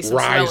 right. There would be some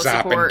rise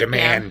up support, and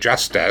demand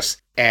justice.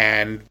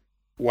 And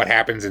what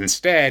happens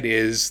instead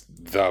is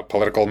the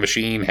political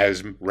machine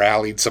has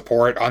rallied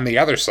support on the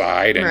other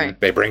side, and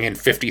they bring in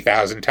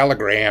 50,000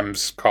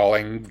 telegrams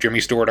calling Jimmy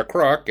Stewart a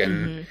crook,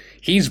 and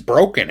he's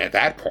broken at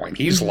that point.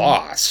 He's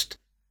lost.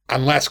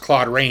 Unless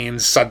Claude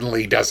Rains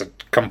suddenly does a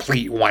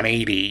complete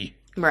 180.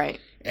 Right.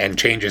 And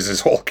changes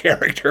his whole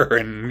character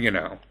and,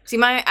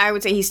 See, I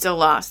would say he's still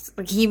lost.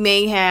 Like, he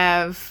may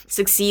have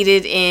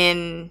succeeded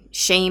in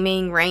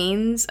shaming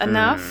Rains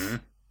enough,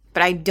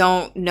 but I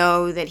don't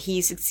know that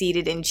he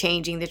succeeded in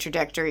changing the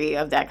trajectory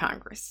of that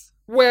Congress.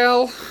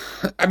 Well,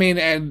 I mean,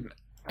 and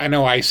I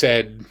know I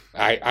said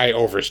I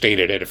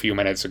overstated it a few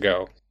minutes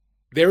ago.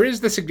 There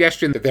is the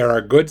suggestion that there are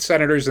good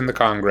senators in the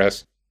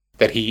Congress,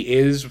 that he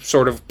is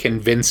sort of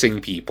convincing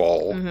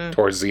people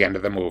towards the end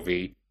of the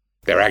movie.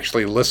 They're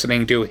actually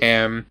listening to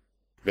him.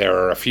 There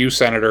are a few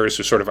senators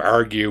who sort of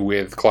argue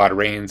with Claude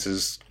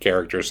Rains'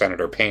 character,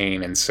 Senator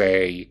Payne, and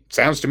say,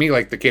 sounds to me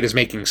like the kid is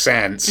making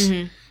sense.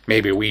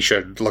 Maybe we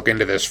should look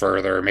into this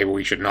further. Maybe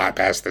we should not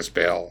pass this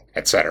bill,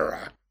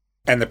 etc.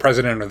 And the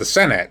president of the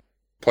Senate,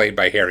 played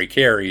by Harry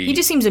Carey... He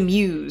just seems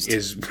amused.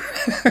 ...is...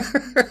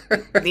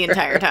 the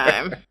entire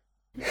time.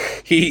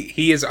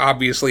 He is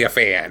obviously a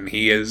fan.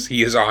 He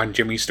is on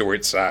Jimmy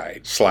Stewart's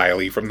side,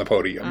 slyly from the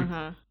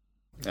podium.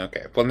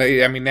 Okay. Well,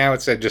 I mean, now it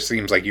just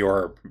seems like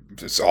you're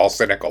just all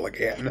cynical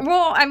again.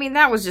 Well, I mean,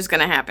 that was just going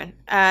to happen.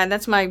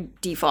 That's my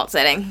default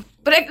setting.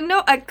 But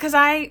because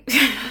I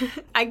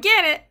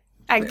get it.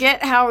 I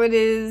get how it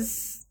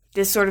is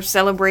this sort of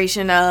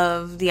celebration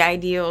of the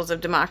ideals of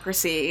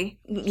democracy,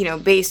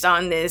 based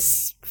on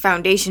this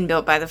foundation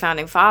built by the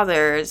Founding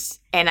Fathers.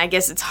 And I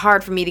guess it's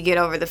hard for me to get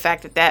over the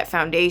fact that that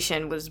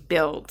foundation was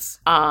built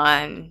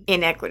on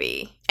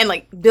inequity and,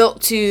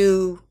 built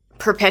to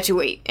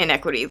perpetuate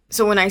inequity.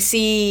 So when I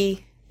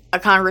see a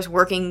Congress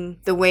working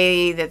the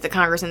way that the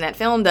Congress in that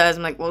film does,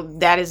 I'm like, well,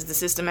 that is the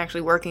system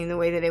actually working the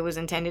way that it was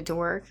intended to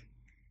work.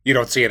 You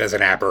don't see it as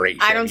an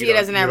aberration. I don't see it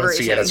as an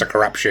aberration. You don't see it as a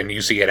corruption.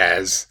 You see it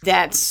as...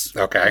 That's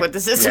what the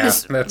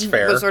system that's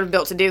fair. Was sort of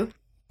built to do.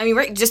 I mean,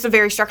 right, just the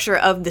very structure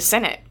of the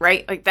Senate,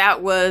 right? Like,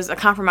 that was a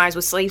compromise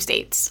with slave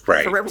states.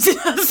 Right. For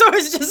representation. So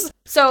it's just...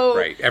 So...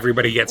 Right.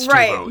 Everybody gets 2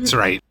 votes,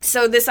 right?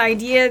 So this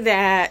idea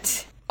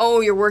that...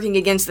 you're working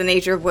against the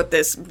nature of what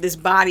this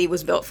body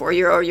was built for.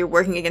 You're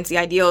working against the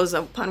ideals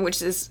upon which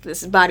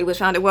this body was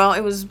founded. Well,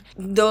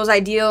 those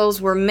ideals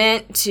were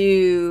meant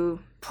to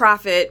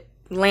profit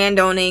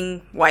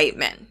landowning white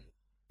men.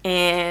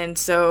 And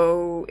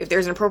so if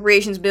there's an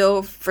appropriations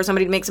bill for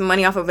somebody to make some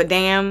money off of a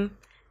dam,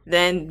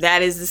 then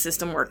that is the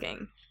system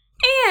working.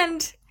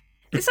 And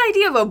this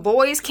idea of a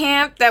boys'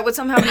 camp that would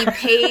somehow be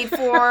paid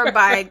for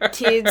by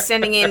kids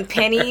sending in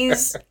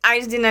pennies, I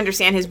just didn't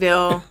understand his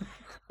bill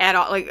at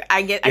all. You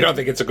don't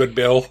think it's a good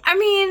bill? I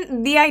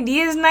mean, the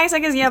idea is nice. I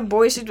guess, yeah,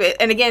 boys should,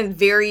 and again,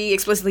 very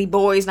explicitly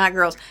boys, not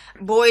girls.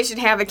 Boys should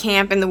have a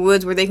camp in the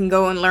woods where they can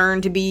go and learn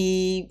to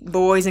be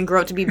boys and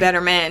grow up to be better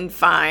men.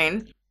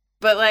 Fine.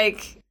 But,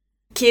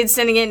 kids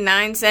sending in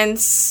 9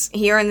 cents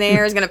here and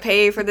there is going to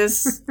pay for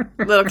this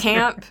little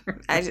camp.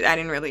 I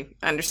didn't really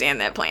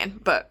understand that plan,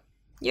 but,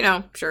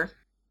 sure.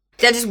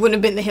 That just wouldn't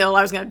have been the hill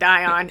I was going to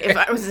die on if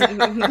I was...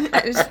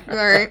 all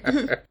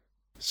right.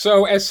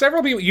 So, as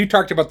several people... You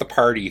talked about the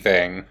party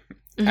thing.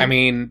 Mm-hmm. I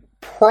mean,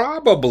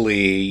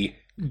 probably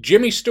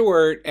Jimmy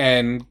Stewart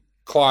and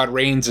Claude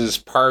Rains'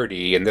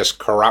 party, and this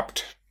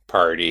corrupt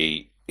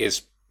party,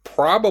 is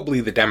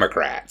probably the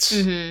Democrats.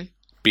 Mm-hmm.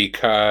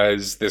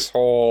 Because this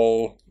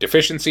whole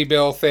deficiency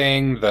bill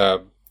thing,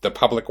 the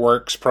public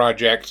works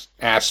project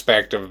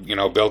aspect of,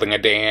 building a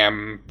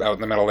dam out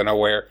in the middle of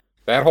nowhere,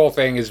 that whole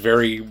thing is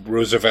very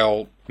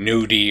Roosevelt,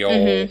 New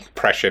Deal,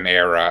 Depression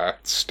era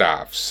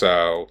stuff.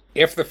 So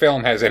if the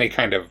film has any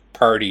kind of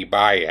party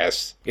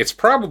bias, it's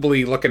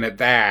probably looking at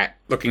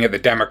the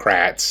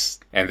Democrats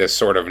and this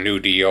sort of New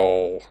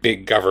Deal,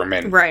 big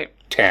government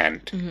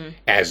tent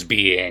as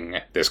being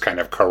this kind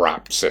of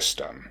corrupt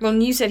system. Well,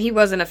 and you said he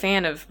wasn't a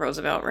fan of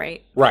Roosevelt,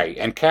 right? Right.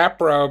 And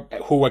Capra,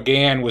 who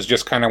again was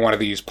just kind of one of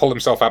these pulled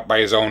himself up by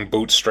his own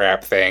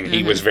bootstrap thing,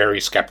 he was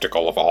very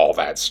skeptical of all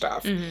that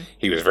stuff.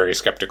 He was very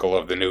skeptical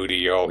of the New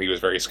Deal. He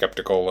was very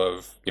skeptical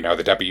of, the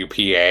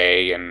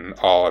WPA and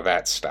all of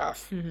that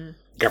stuff.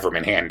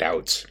 Government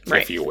handouts,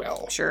 if you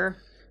will. Sure.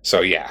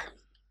 So, yeah.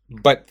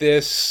 But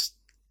this,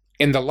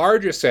 in the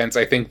larger sense,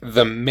 I think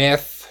the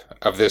myth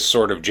of this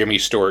sort of Jimmy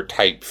Stewart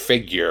type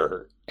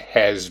figure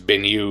has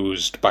been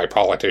used by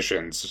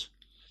politicians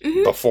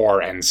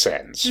before and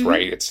since,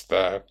 right? It's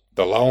the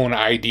lone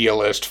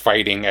idealist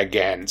fighting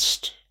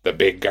against the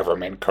big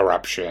government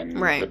corruption,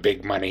 the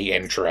big money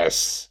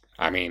interests.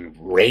 I mean,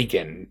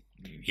 Reagan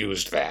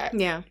used that.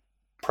 Yeah.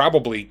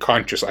 Probably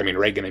conscious. I mean,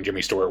 Reagan and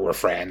Jimmy Stewart were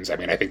friends. I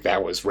mean, I think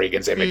that was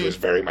Reagan's image was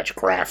very much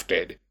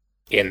crafted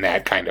in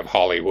that kind of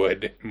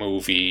Hollywood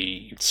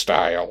movie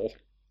style.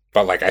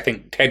 But, I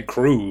think Ted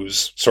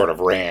Cruz sort of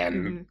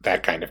ran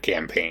that kind of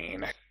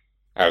campaign.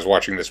 I was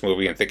watching this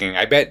movie and thinking,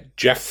 I bet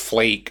Jeff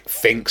Flake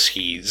thinks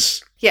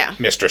he's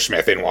Mr.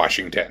 Smith in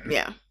Washington.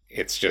 Yeah.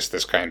 It's just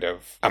this kind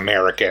of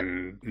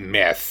American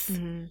myth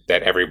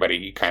that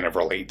everybody kind of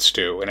relates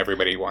to and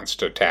everybody wants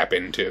to tap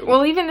into.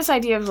 Well, even this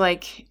idea of,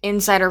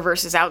 insider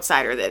versus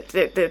outsider,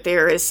 that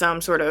there is some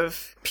sort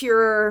of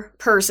pure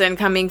person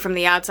coming from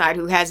the outside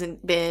who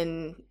hasn't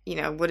been,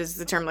 what is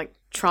the term,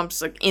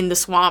 Trump's in the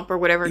swamp or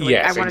whatever.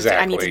 Yes,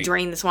 I need to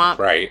drain the swamp.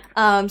 Right.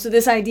 So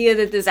this idea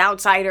that this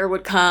outsider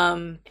would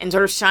come and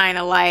sort of shine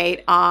a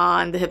light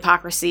on the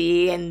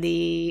hypocrisy and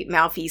the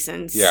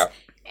malfeasance. Yeah.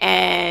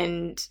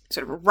 And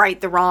sort of right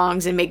the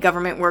wrongs and make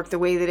government work the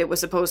way that it was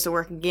supposed to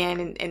work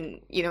again. And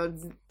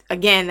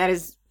again, that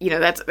is,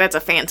 that's a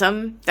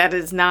phantom. That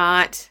is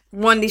not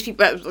one of these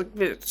people.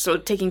 So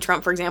taking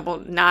Trump, for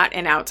example, not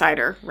an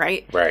outsider,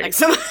 right? Right.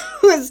 Someone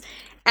who has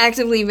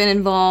actively been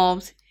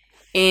involved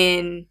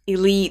in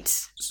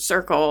elite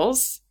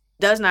circles,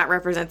 does not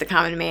represent the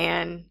common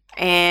man,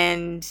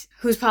 and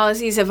whose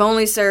policies have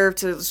only served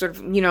to sort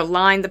of,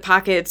 line the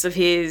pockets of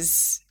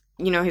his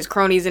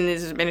cronies in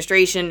his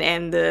administration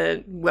and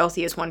the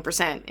wealthiest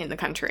 1% in the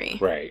country.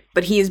 Right.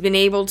 But he has been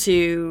able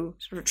to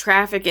sort of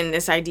traffic in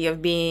this idea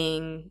of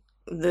being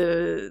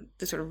the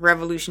sort of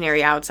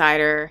revolutionary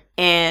outsider,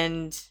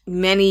 and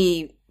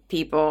many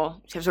people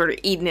have sort of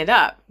eaten it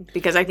up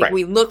because I think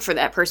we look for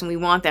that person, we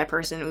want that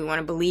person, and we want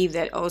to believe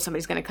that,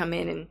 somebody's going to come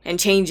in and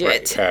change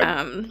it.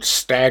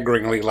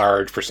 Staggeringly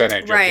large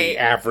percentage of the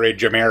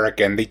average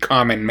American, the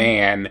common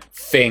man,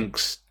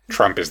 thinks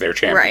Trump is their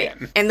champion.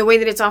 Right. And the way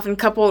that it's often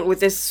coupled with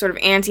this sort of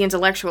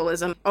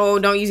anti-intellectualism,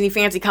 don't use any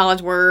fancy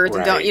college words,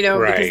 and don't,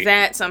 because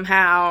that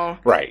somehow...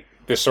 Right.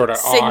 This sort of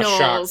signals, aw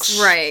shucks.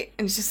 Right.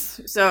 And it's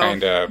just so...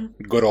 Kind of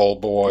good old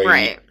boy.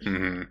 Right.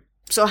 Mm-hmm.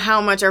 So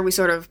how much are we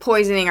sort of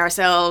poisoning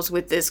ourselves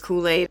with this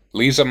Kool-Aid?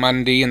 Lisa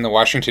Mundy in the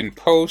Washington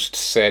Post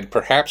said,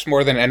 perhaps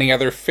more than any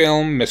other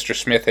film, Mr.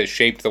 Smith has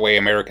shaped the way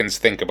Americans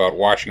think about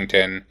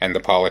Washington and the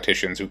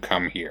politicians who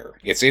come here.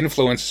 Its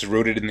influence is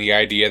rooted in the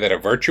idea that a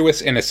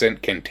virtuous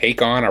innocent can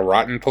take on a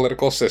rotten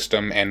political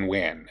system and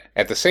win.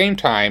 At the same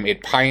time,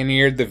 it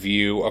pioneered the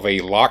view of a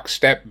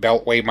lockstep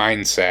beltway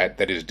mindset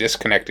that is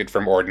disconnected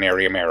from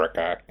ordinary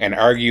America, and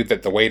argued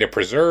that the way to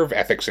preserve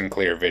ethics and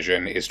clear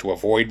vision is to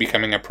avoid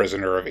becoming a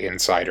prisoner of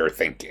insider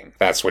thinking.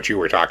 That's what you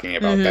were talking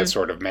about, that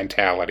sort of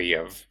mentality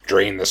of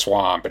drain the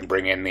swamp and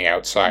bring in the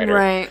outsider.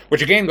 Right.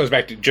 Which again goes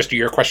back to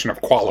your question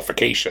of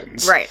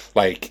qualifications. Right.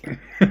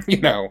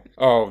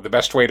 The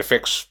best way to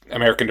fix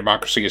American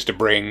democracy is to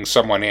bring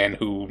someone in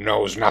who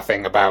knows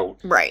nothing about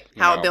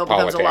how a bill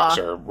becomes a law.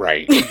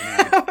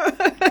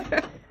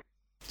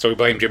 So we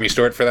blame Jimmy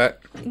Stewart for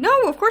that? No,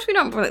 of course we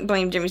don't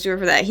blame Jimmy Stewart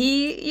for that.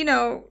 He,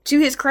 to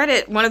his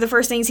credit, one of the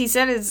first things he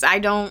said is, I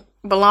don't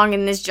belong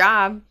in this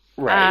job.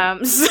 Right.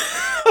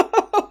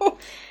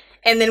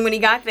 And then when he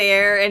got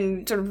there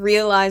and sort of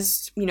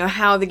realized,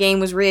 how the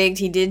game was rigged,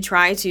 he did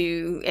try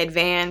to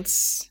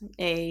advance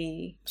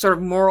a sort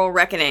of moral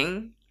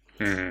reckoning.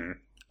 Mm-hmm.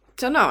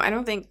 So no, I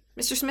don't think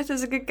Mr. Smith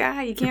is a good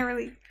guy. You can't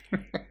really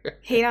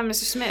hate on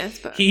Mr. Smith.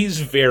 But he's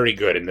very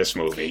good in this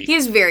movie. He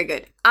is very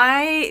good.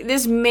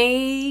 This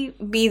may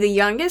be the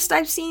youngest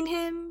I've seen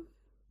him.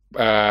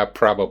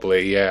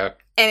 Probably, yeah.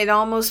 And it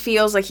almost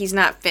feels like he's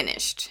not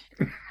finished.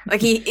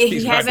 Like he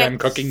He's not done hasn't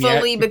cooking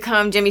fully yet.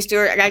 become Jimmy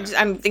Stewart. I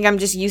think I'm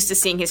just used to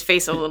seeing his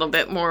face a little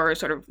bit more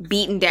sort of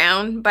beaten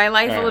down by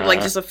life, a little,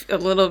 like just a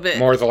little bit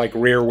More the like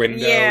Rear Window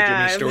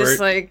yeah, Jimmy Stewart. just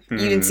like you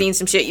didn't seen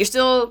some shit. You're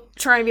still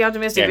trying to be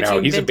optimistic. Yeah, but no,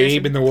 you've he's a been through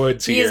babe in the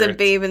woods He here. is a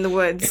babe in the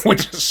woods.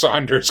 Which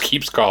Saunders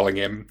keeps calling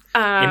him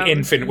an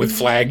infant with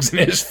flags in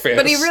his fist.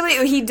 But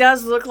he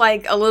does look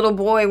like a little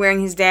boy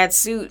wearing his dad's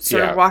suit,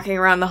 sort Yeah. of walking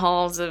around the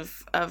halls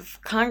of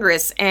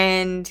Congress.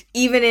 And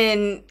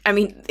even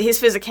his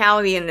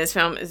physicality in this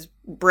film is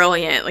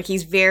brilliant. Like,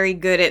 he's very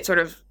good at sort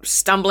of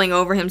stumbling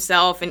over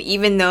himself. And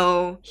even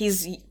though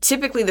he's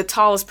typically the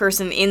tallest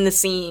person in the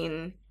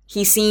scene,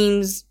 he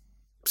seems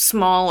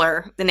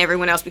smaller than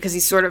everyone else because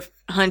he's sort of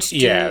hunched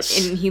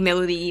in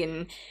humility.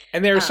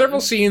 And there are several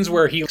scenes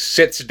where he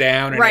sits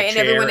down in a chair, and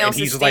everyone else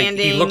he's is standing.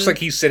 like, he looks like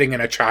he's sitting in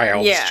a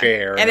child's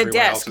chair. At a everyone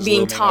else desk is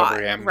being looming taught.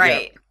 over him.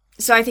 Right. Yep.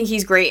 So I think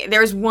he's great.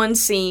 There's one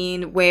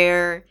scene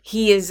where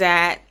he is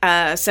at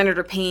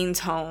Senator Payne's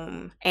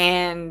home,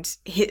 and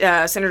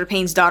Senator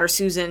Payne's daughter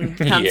Susan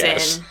comes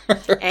Yes.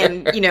 in,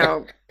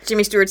 and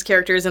Jimmy Stewart's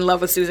character is in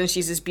love with Susan.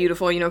 She's this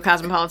beautiful,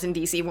 cosmopolitan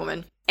DC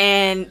woman.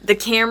 And the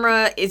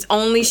camera is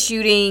only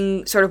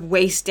shooting sort of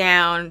waist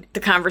down the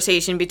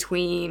conversation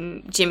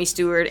between Jimmy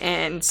Stewart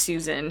and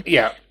Susan.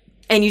 Yeah.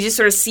 And you just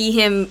sort of see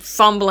him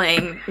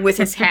fumbling with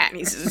his hat, and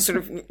he's just sort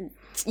of,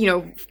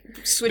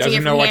 switching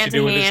Doesn't it know from what hand to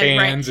do with hand, his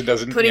hands. right? It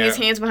doesn't Putting his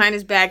hands behind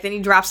his back, then he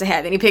drops the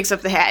hat, then he picks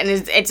up the hat, and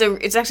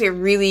it's actually a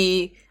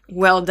really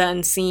well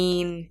done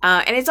scene.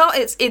 And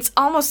it's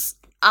almost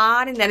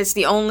odd in that it's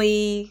the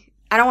only.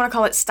 I don't want to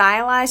call it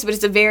stylized, but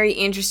it's a very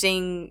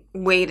interesting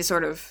way to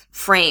sort of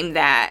frame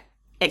that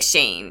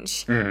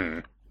exchange.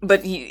 Mm. But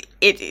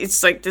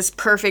it's like this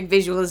perfect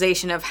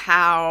visualization of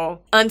how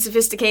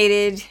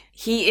unsophisticated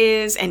he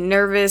is and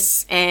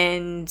nervous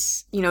and,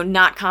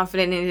 not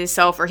confident in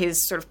himself or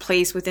his sort of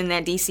place within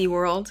that DC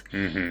world.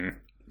 Mm-hmm.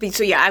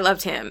 So yeah, I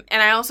loved him.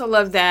 And I also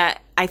love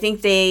that I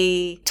think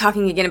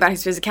talking again about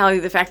his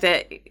physicality, the fact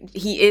that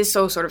he is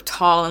so sort of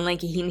tall and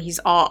lanky, he's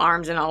all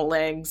arms and all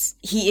legs.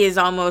 He is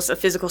almost a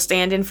physical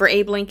stand-in for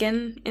Abe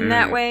Lincoln in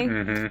that way.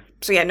 Mm-hmm.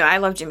 So yeah, no, I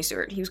love Jimmy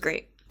Stewart. He was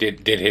great.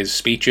 Did his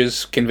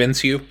speeches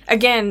convince you?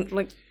 Again,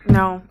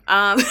 no.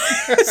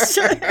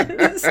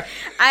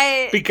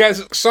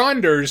 Because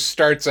Saunders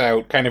starts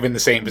out kind of in the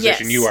same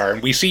position you are,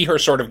 and we see her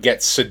sort of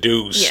get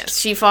seduced. Yes,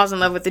 she falls in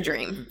love with the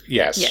dream.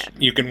 Yes. Yeah.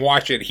 You can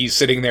watch it. He's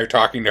sitting there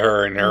talking to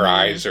her, and her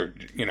eyes are,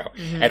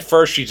 At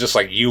first she's just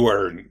like, you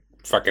are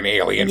fucking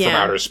alien from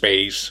outer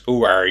space.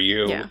 Who are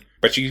you? Yeah.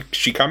 But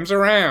she comes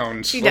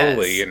around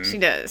slowly. She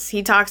does.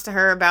 He talks to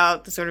her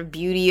about the sort of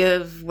beauty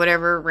of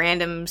whatever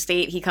random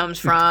state he comes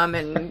from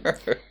and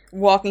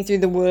walking through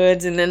the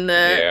woods, and then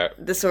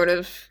the sort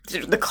of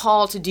the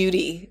call to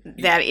duty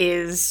that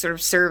is sort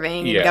of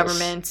serving in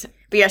government.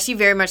 But yeah, she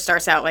very much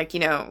starts out like,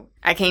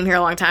 I came here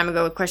a long time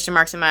ago with question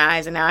marks in my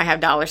eyes, and now I have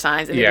dollar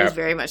signs. And it is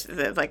very much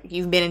like,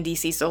 you've been in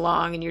DC so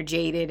long and you're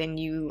jaded and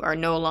you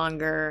no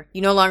longer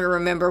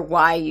remember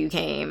why you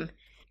came.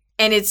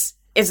 And it's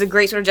a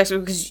great sort of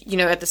juxtaposition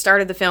because, at the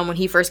start of the film when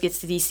he first gets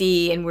to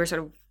DC and we're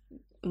sort of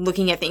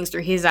looking at things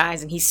through his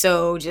eyes, and he's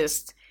so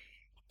just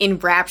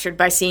enraptured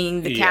by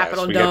seeing the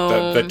Capitol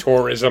Dome. Get the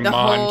tourism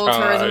montage. Whole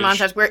tourism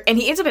montage. And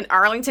he ends up in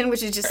Arlington,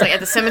 which is just like at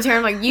the cemetery.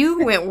 I'm like,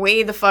 you went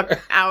way the fuck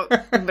out,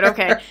 but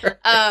okay.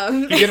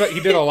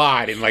 He did a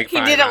lot in like 5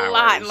 hours. He did a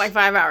lot in like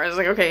 5 hours.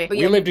 Like, okay. But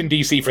we lived in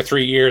D.C. for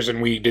 3 years,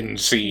 and we didn't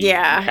see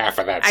half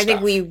of that stuff. I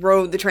think we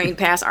rode the train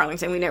past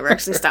Arlington. We never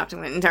actually stopped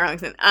and went into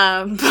Arlington.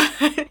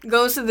 But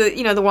goes to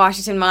the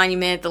Washington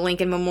Monument, the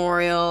Lincoln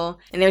Memorial,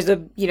 and there's a,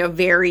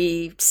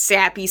 very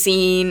sappy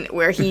scene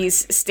where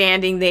he's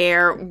standing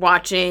there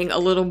watching a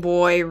little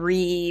boy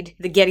read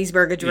the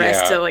Gettysburg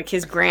Address to like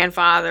his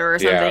grandfather or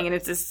something, and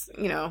it's this,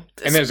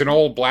 and there's an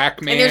old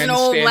black man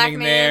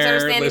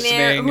standing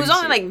there who's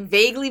only like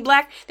vaguely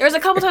black. There's a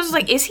couple times I was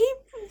like, is he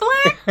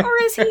black or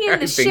is he in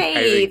the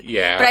shade?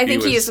 But I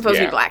think he is supposed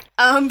to be black.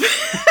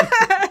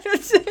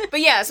 But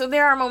yeah, so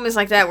there are moments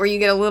like that where you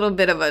get a little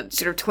bit of a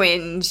sort of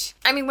twinge.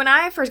 I mean, when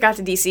I first got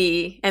to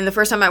DC and the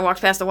first time I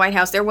walked past the White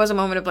House, there was a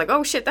moment of like,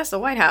 oh shit, that's the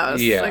White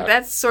House. Yeah. Like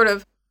that's sort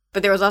of.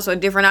 But there was also a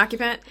different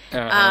occupant.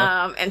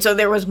 And so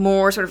there was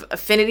more sort of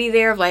affinity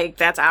there of like,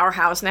 that's our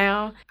house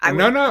now.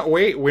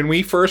 Wait. When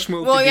we first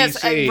moved to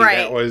DC,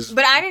 that was...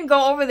 But I didn't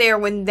go over there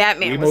when that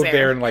man was there. We moved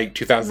there in like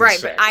 2006. Right,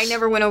 but I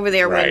never went over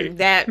there when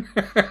that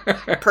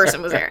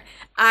person was there.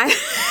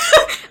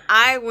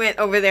 I went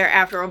over there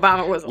after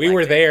Obama was elected. We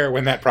were there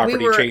when that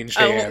property changed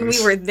hands.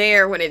 We were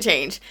there when it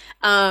changed.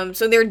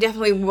 So there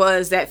definitely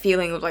was that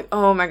feeling of like,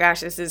 oh my gosh,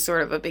 this is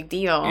sort of a big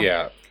deal.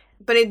 Yeah.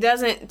 But it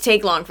doesn't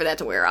take long for that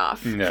to wear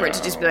off. No. For it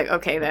to just be like,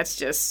 okay, that's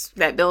just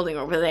that building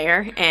over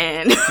there,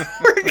 and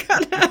we're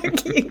gonna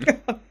keep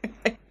going.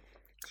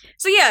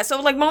 So yeah,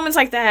 so like moments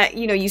like that,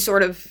 you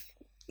sort of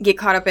get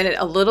caught up in it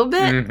a little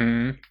bit,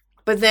 mm-hmm.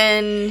 but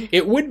then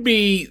it would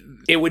be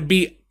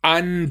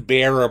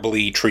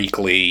unbearably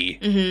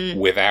treacly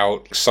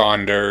without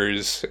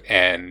Saunders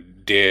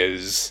and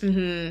Diz,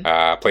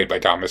 played by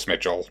Thomas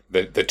Mitchell,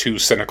 the two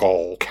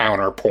cynical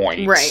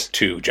counterpoints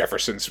to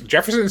Jefferson.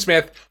 Jefferson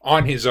Smith,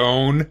 on his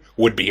own,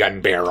 would be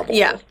unbearable.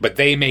 Yeah. But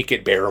they make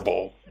it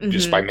bearable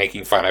just by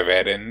making fun of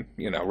it and,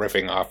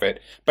 riffing off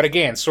it. But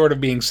again, sort of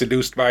being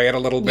seduced by it a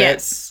little bit.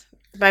 Yes.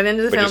 By the end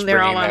of the film,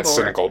 they're all on board. That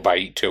cynical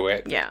bite to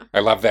it. Yeah. I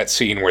love that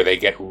scene where they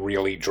get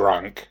really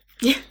drunk.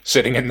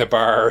 Sitting in the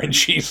bar, and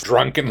she's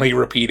drunkenly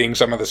repeating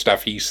some of the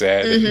stuff he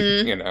said,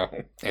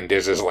 and, and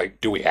Diz is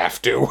like, do we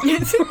have to?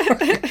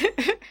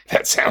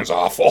 That sounds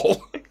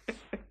awful.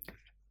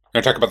 I'm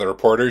going to talk about the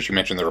reporters. You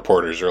mentioned the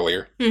reporters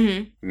earlier.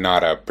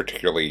 Not a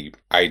particularly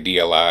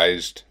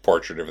idealized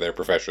portrait of their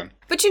profession.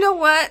 But you know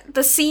what?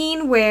 The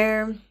scene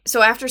where...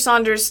 So after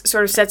Saunders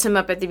sort of sets him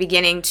up at the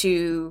beginning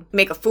to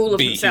make a fool of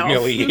himself...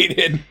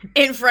 humiliated.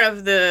 In front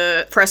of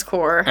the press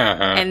corps.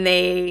 And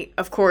they,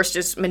 of course,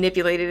 just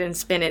manipulate it and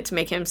spin it to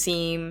make him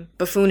seem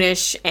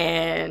buffoonish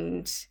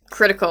and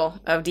critical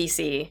of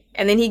DC.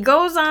 And then he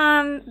goes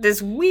on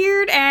this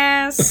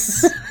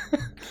weird-ass...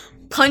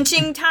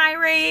 punching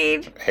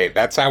tirade. Hey,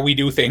 that's how we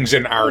do things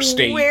in our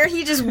state. Where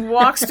he just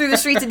walks through the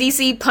streets of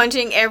D.C.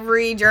 punching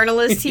every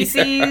journalist he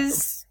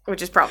sees,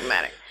 which is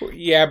problematic.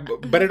 Yeah,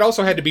 but it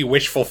also had to be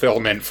wish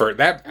fulfillment for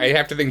that. I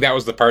have to think that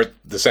was the part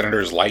the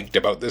senators liked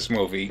about this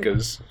movie,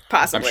 because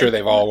I'm sure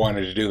they've all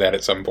wanted to do that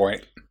at some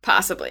point.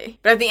 Possibly.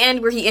 But at the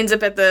end, where he ends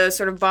up at the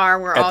sort of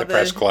bar where the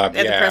press club,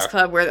 the press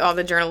club where all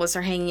the journalists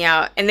are hanging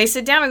out, and they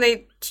sit down and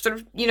they sort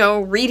of,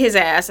 read his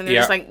ass, and they're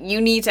just like,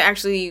 you need to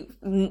actually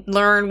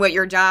learn what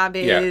your job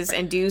is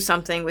and do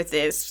something with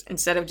this,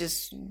 instead of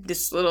just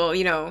this little,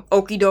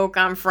 okie doke,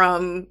 I'm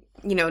from,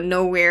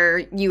 nowhere,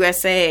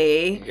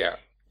 USA. Yeah.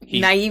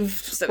 Naive,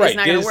 so it's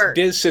not going to work.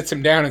 Diz sits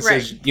him down and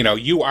says,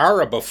 you are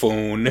a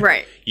buffoon.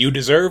 Right. You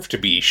deserve to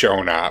be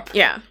shown up.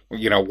 Yeah.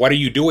 What are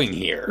you doing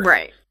here?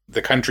 Right.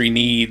 The country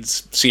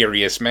needs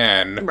serious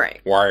men. Right.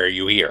 Why are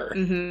you here?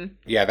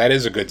 Yeah, that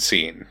is a good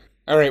scene.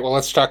 All right, well,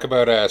 let's talk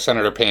about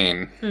Senator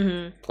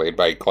Payne, played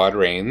by Claude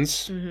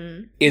Rains.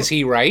 Is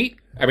he right?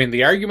 I mean,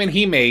 the argument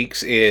he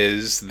makes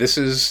is, this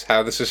is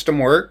how the system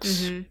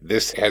works.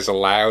 This has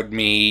allowed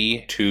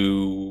me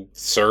to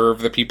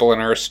serve the people in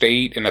our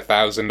state in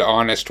 1,000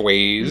 honest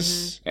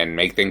ways and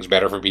make things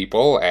better for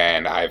people,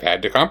 and I've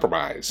had to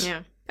compromise.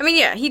 Yeah. I mean,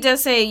 yeah, he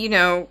does say,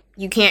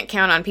 you can't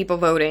count on people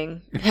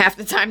voting. Half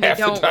the time they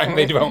don't vote. Half the time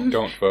they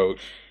don't vote.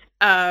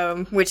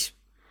 Which,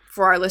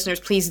 for our listeners,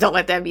 please don't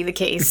let that be the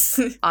case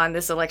on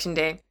this election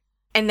day.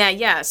 And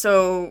that,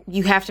 so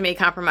you have to make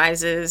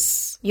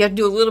compromises. You have to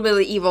do a little bit of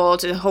evil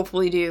to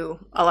hopefully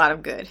do a lot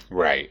of good.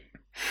 Right.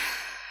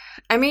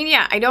 I mean,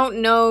 I don't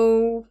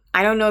know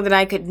that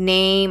I could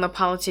name a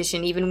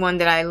politician, even one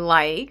that I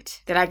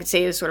liked, that I could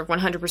say is sort of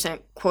 100%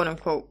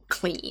 quote-unquote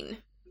clean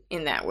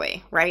in that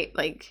way, right?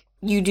 Like,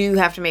 you do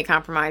have to make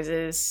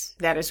compromises.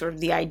 That is sort of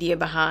the idea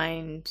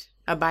behind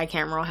a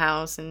bicameral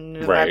house and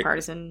a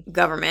bipartisan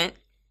government.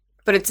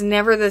 But it's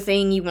never the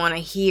thing you want to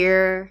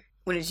hear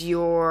when it's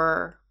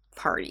your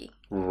party.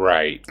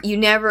 Right. You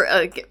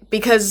never,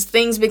 because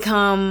things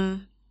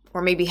become,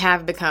 or maybe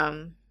have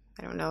become,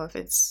 I don't know if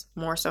it's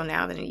more so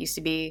now than it used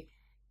to be,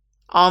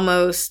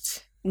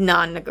 almost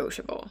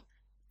non-negotiable.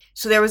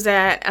 So there was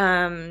that,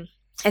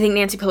 I think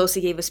Nancy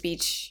Pelosi gave a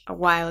speech a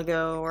while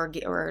ago,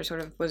 or sort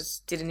of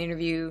did an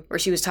interview where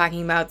she was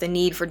talking about the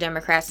need for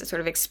Democrats to sort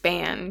of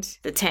expand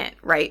the tent,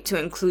 right,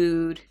 to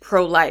include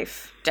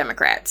pro-life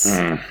Democrats.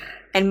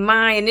 And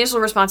my initial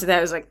response to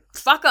that was like,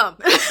 fuck them.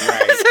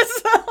 Right.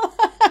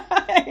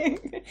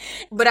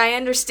 But I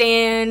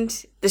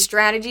understand the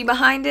strategy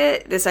behind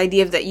it, this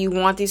idea that you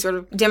want these sort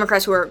of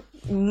Democrats who are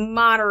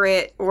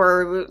moderate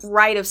or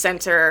right of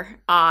center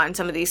on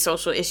some of these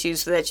social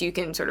issues so that you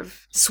can sort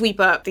of sweep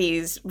up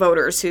these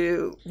voters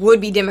who would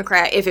be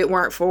Democrat if it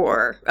weren't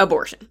for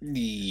abortion.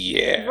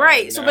 Yeah.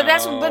 Right. No. So but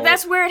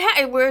that's where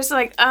where it's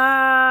like,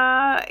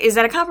 is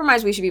that a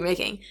compromise we should be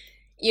making?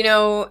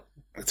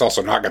 It's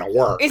also not going to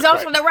work. It's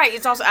also not right.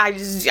 It's also I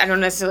don't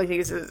necessarily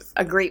think it's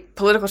a great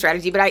political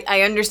strategy, but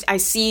I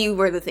see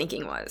where the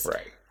thinking was.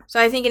 Right. So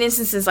I think in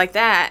instances like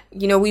that,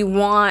 we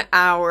want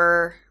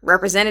our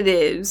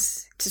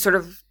representatives to sort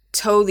of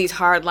toe these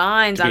hard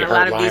lines on a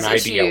lot of these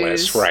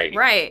issues. Right.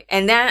 Right.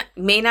 And that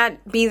may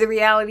not be the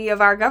reality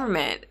of our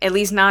government, at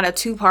least not a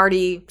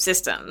two-party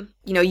system.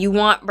 You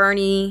want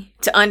Bernie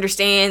to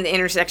understand the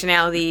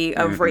intersectionality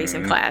of race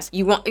and class.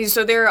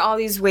 So there are all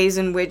these ways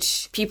in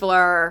which people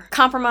are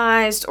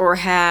compromised or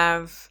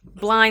have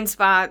blind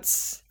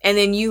spots, and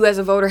then you as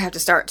a voter have to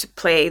start to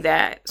play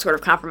that sort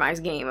of compromise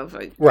game of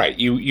right.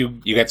 You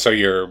get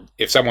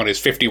if someone is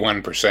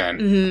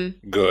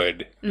 51%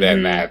 good,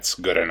 then that's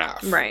good enough.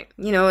 Right.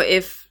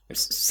 If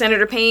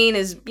Senator Payne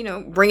is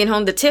bringing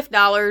home the TIF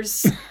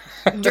dollars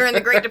during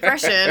the Great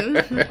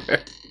Depression.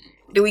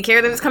 Do we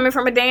care that it's coming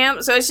from a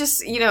dam? So it's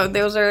just,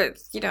 those are,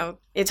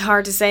 it's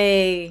hard to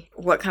say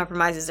what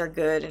compromises are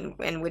good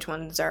and which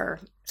ones are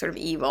sort of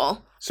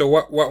evil. So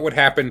what would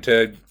happen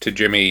to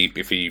Jimmy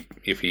if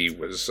he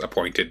was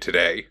appointed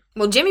today?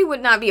 Well, Jimmy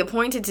would not be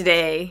appointed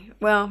today.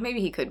 Well,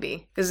 maybe he could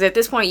be. Because at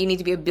this point, you need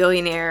to be a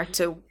billionaire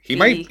to He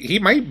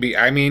might be.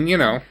 I mean,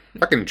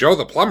 Fucking Joe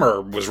the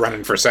Plumber was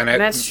running for Senate.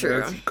 That's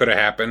true. That could have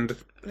happened.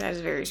 That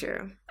is very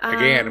true.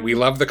 Again, we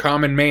love the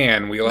common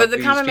man. We love these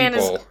people. But the common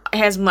man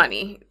has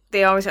money.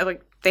 They always have,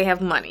 they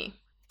have money.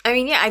 I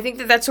mean, yeah, I think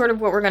that's sort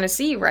of what we're going to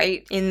see,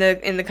 right, in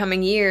the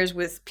coming years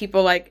with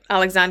people like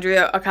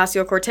Alexandria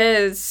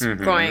Ocasio-Cortez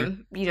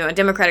going, a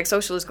democratic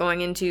socialist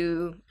going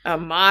into a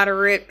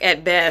moderate,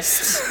 at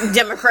best,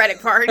 Democratic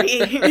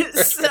Party.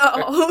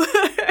 So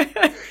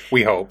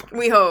we hope.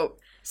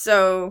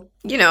 So,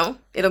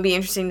 it'll be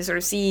interesting to sort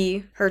of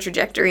see her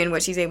trajectory and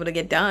what she's able to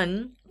get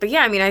done. But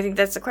yeah, I mean, I think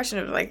that's the question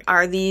of,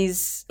 are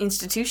these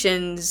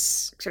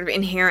institutions sort of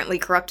inherently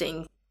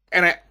corrupting?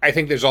 And I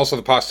think there's also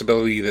the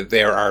possibility that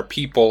there are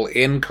people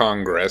in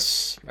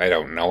Congress, I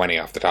don't know any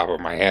off the top of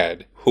my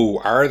head, who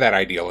are that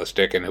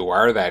idealistic and who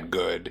are that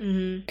good,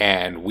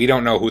 and we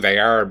don't know who they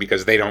are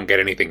because they don't get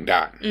anything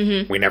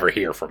done. We never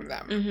hear from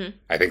them.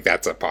 I think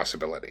that's a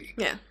possibility.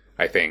 Yeah.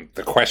 I think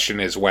the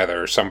question is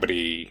whether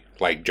somebody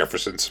like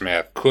Jefferson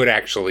Smith could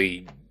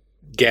actually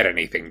get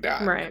anything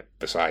done, right,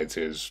 besides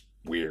his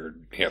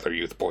weird Hitler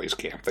Youth Boys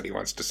camp that he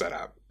wants to set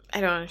up. I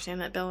don't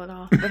understand that bill at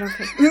all, but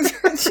okay.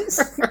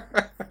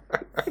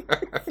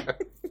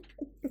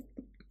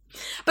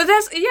 But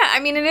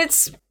and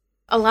it's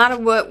a lot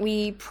of what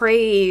we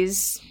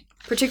praise,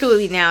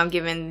 particularly now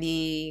given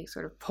the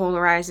sort of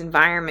polarized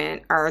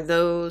environment, are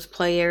those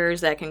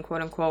players that can,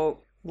 quote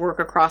unquote, work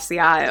across the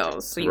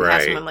aisles. So you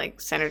have someone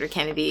like Senator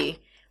Kennedy,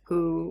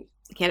 who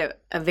had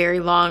a very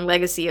long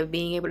legacy of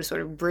being able to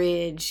sort of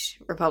bridge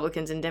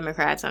Republicans and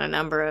Democrats on a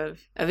number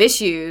of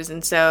issues.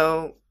 And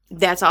so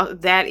that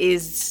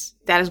is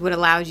what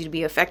allows you to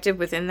be effective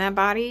within that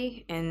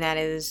body, and that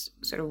is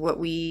sort of what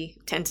we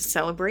tend to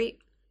celebrate.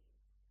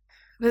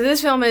 But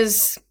this film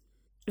is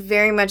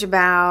very much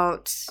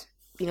about,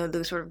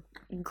 the sort of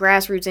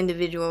grassroots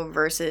individual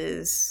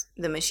versus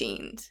the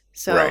machines.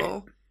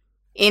 So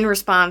in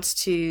response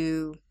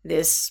to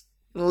this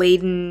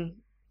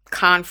laden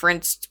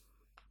conference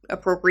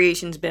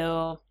appropriations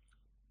bill,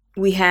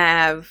 we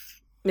have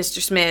Mr.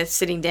 Smith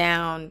sitting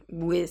down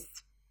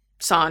with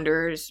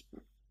Saunders,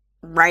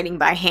 writing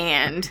by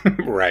hand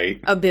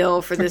a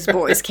bill for this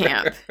boys'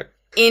 camp.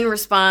 In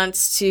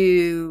response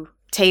to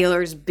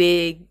Taylor's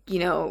big,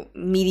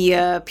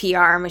 media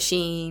PR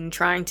machine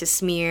trying to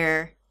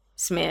smear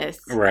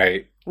Smith.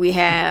 Right. We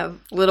have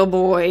little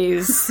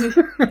boys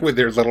with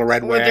their little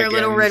red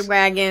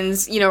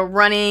wagons,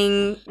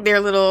 running their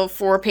little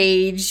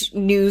 4-page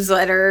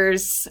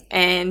newsletters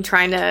and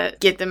trying to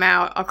get them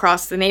out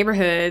across the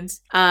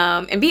neighborhoods,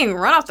 and being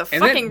run off the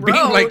fucking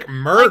road, being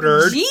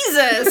murdered.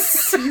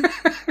 Jesus,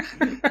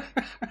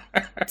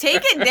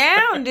 take it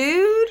down,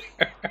 dude.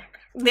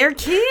 They're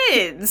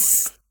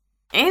kids.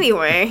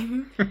 Anyway,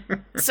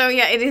 so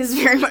yeah, it is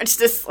very much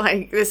this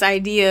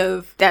idea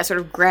of that sort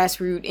of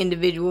grassroots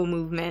individual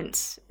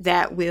movement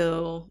that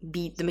will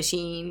beat the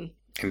machine.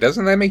 And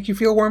doesn't that make you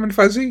feel warm and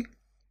fuzzy?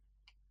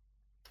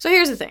 So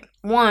here's the thing.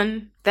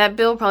 One, that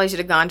bill probably should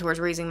have gone towards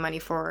raising money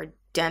for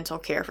dental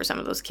care for some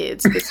of those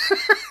kids.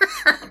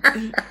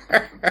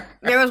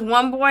 There was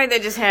one boy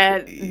that just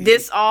had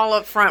this all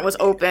up front was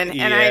open,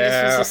 and I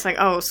was just like,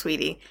 oh,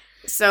 sweetie.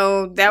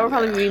 So that would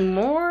probably be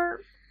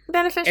more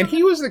beneficial. And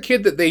he was the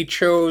kid that they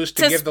chose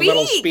to give the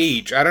little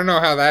speech. I don't know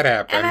how that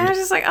happened. And I was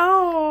just like,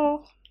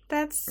 oh,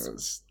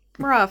 that's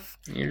rough.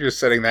 You're just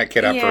setting that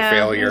kid up for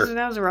failure.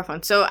 That was a rough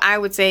one. So I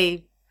would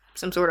say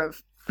some sort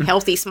of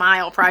healthy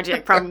smile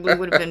project probably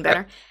would have been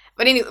better.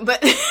 But anyway,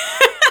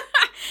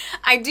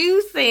 I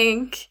do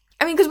think,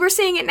 because we're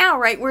seeing it now,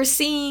 right? We're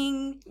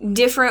seeing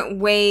different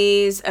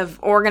ways of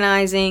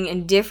organizing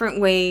and different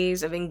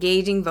ways of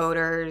engaging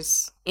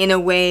voters in a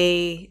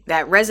way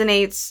that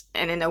resonates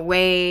and in a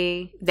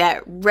way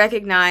that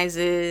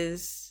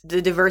recognizes the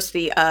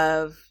diversity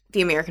of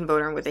the American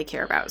voter and what they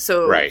care about.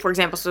 So, for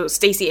example,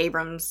 Stacey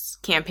Abrams'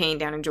 campaign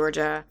down in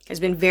Georgia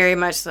has been very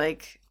much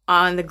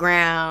on the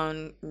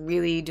ground,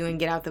 really doing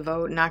get out the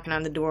vote, knocking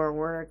on the door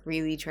work,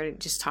 really try to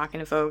just talking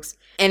to folks.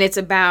 And it's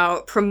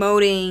about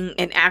promoting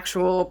an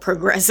actual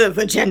progressive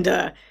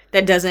agenda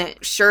that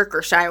doesn't shirk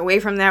or shy away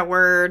from that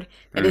word,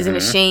 that isn't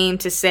ashamed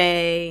to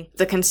say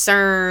the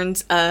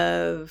concerns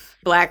of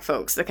Black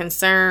folks, the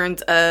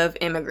concerns of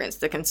immigrants,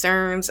 the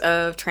concerns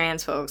of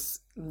trans folks.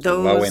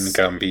 Those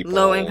low-income people.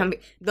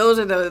 Those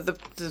are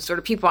the sort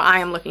of people I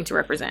am looking to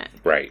represent.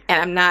 Right. And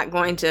I'm not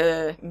going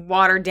to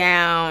water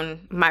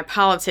down my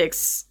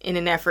politics in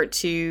an effort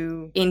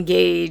to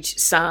engage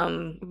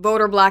some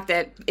voter bloc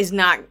that is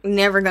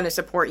never going to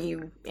support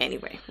you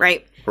anyway,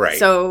 right? Right.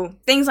 So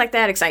things like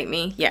that excite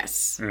me,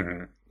 yes.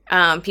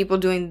 People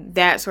doing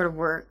that sort of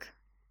work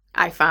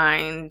I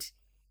find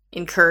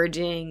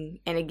encouraging,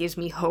 and it gives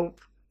me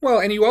hope. Well,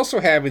 and you also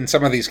have in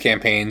some of these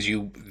campaigns,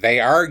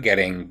 they are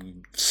getting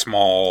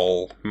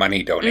small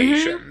money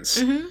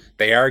donations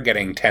They are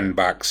getting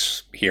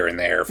 $10 here and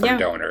there from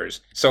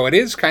donors. So it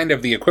is kind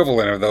of the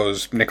equivalent of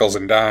those nickels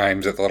and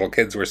dimes that the little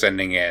kids were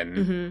sending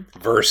in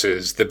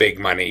versus the big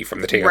money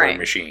from the tailoring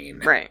machine.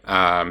 Right.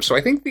 So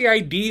I think the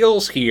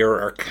ideals here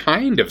are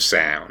kind of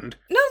sound.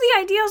 No,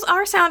 the ideals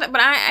are sound,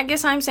 but I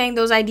guess I'm saying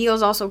those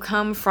ideals also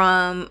come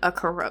from a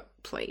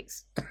corrupt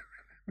place.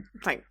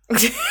 Like,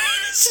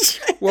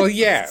 well,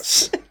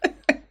 yes.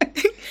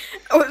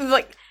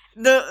 Like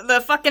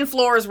the fucking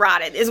floor is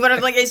rotted is what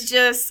I'm like. It's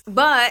just,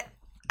 but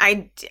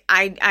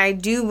I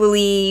do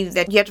believe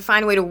that you have to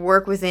find a way to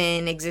work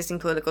within existing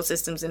political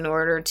systems in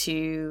order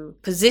to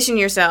position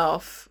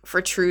yourself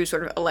for true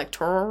sort of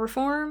electoral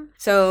reform.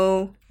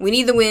 So we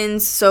need the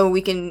wins so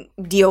we can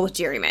deal with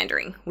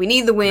gerrymandering. We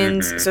need the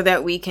wins so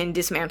that we can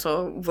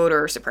dismantle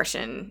voter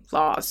suppression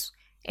laws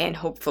and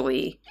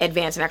hopefully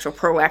advance an actual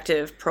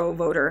proactive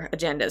pro-voter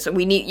agenda. So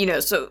we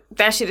need, so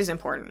that shit is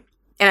important.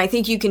 And I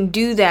think you can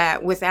do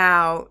that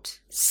without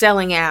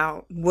selling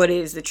out what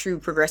is the true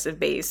progressive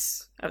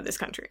base of this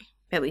country,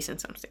 at least in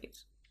some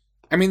states.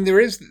 I mean, there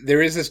is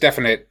this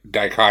definite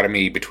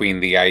dichotomy between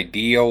the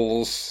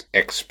ideals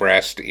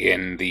expressed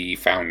in the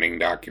founding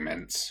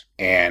documents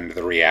and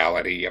the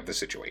reality of the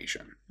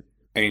situation.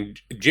 I mean,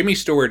 Jimmy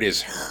Stewart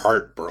is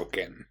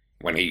heartbroken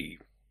when he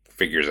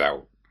figures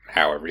out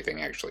how everything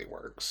actually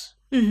works.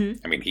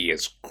 I mean, he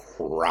is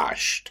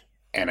crushed.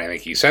 And I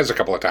think he says a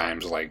couple of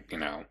times, like,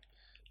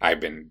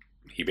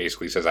 he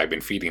basically says, I've been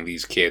feeding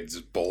these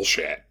kids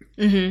bullshit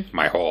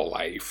my whole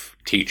life,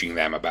 teaching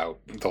them about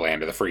the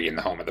land of the free and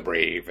the home of the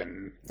brave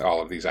and all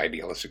of these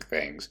idealistic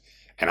things.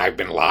 And I've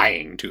been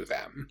lying to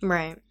them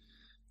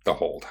the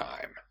whole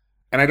time.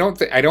 And I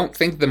don't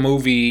think the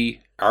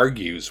movie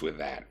argues with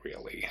that,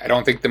 really. I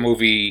don't think the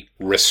movie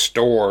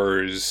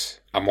restores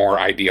a more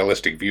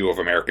idealistic view of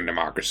American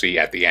democracy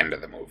at the end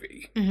of the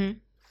movie.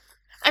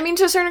 I mean,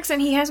 to a certain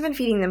extent, he has been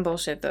feeding them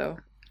bullshit, though.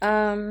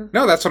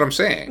 No, that's what I'm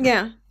saying.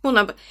 Yeah. Well,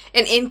 no, but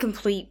an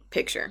incomplete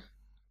picture.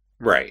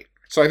 Right.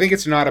 So I think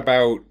it's not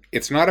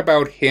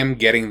about him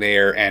getting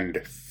there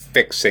and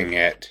fixing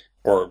it,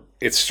 or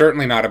it's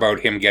certainly not about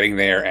him getting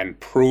there and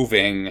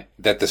proving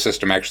that the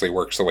system actually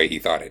works the way he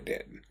thought it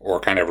did, or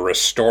kind of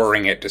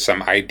restoring it to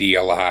some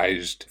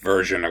idealized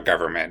version of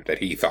government that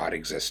he thought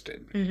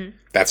existed.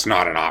 That's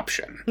not an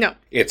option. No.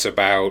 It's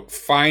about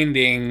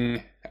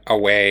finding a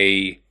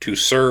way to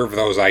serve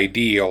those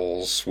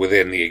ideals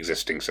within the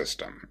existing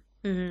system,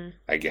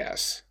 I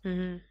guess.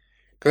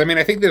 Because, I mean,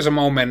 I think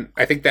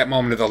that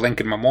moment of the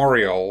Lincoln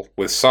Memorial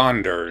with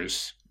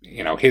Saunders,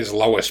 his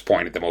lowest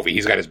point of the movie,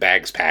 he's got his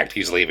bags packed,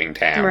 he's leaving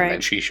town, and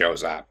then she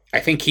shows up. I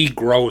think he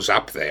grows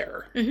up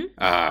there.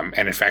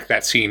 And in fact,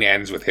 that scene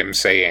ends with him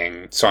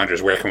saying,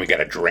 Saunders, where can we get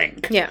a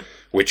drink? Yeah.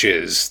 Which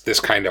is this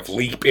kind of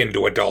leap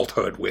into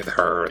adulthood with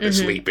her,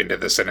 this leap into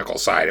the cynical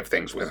side of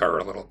things with her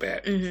a little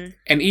bit.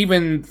 And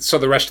even so,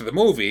 the rest of the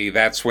movie,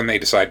 that's when they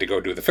decide to go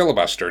do the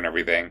filibuster and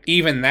everything.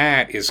 Even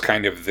that is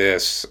kind of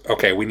this,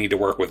 okay, we need to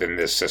work within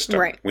this system.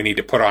 Right. We need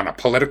to put on a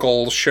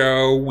political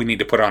show. We need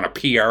to put on a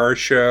PR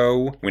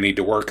show. We need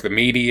to work the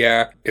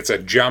media. It's a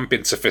jump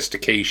in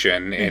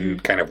sophistication in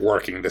kind of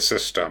working the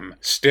system,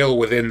 still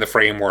within the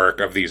framework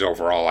of these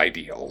overall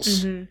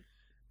ideals,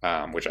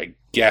 which I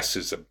guess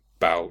is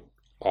about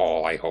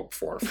all I hope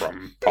for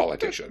from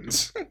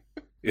politicians,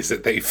 is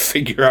that they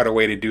figure out a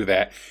way to do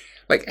that.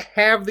 Like,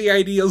 have the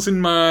ideals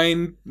in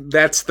mind,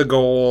 that's the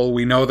goal,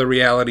 we know the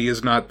reality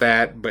is not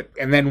that,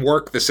 and then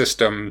work the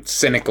system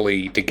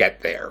cynically to get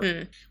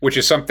there, which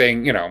is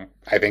something,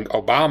 I think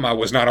Obama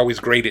was not always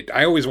great at.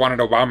 I always wanted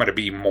Obama to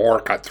be more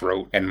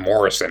cutthroat and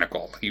more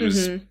cynical. He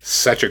was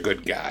such a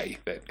good guy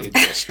that it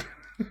just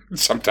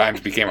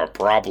sometimes became a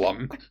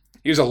problem.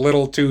 He was a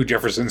little too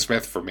Jefferson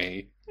Smith for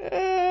me.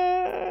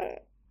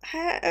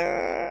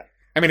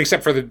 I mean,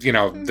 except for the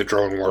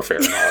drone warfare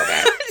and all of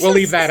that. We'll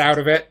leave that out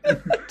of it.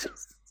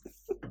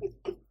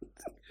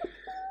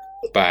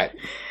 But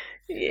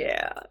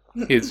yeah,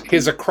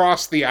 his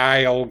across the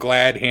aisle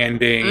glad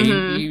handing,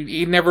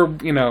 he never,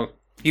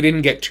 he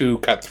didn't get too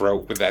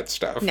cutthroat with that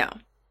stuff. No,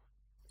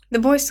 the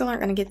boys still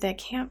aren't going to get that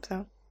camp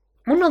though.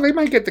 Well, no, they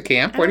might get the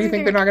camp. Why do you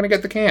think they're not going to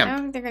get the camp? I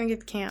don't think they're going to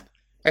get the camp.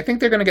 I think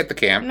they're going to get the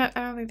camp. No,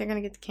 I don't think they're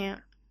going to get the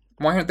camp.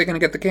 Why aren't they going to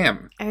get the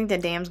camp? I think the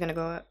dam's going to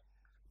go up.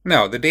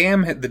 No, the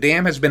dam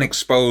has been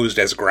exposed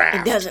as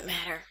graft. It doesn't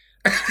matter.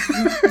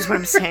 That's what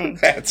I'm saying.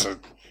 That's a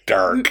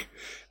dark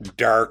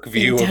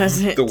view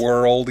of the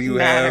world you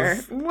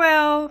have.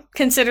 Well,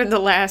 consider the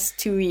last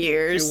 2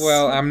 years.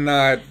 Well, I'm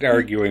not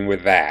arguing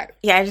with that.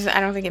 Yeah,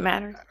 I don't think it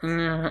matters.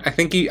 I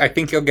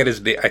think he'll get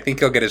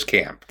his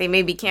camp. They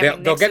may be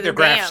camping. They'll get their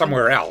graft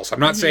somewhere else. I'm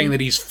not saying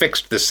that he's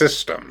fixed the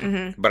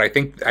system, but I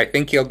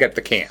think he'll get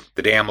the camp.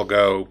 The dam will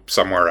go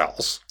somewhere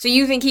else. So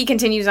you think he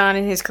continues on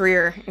in his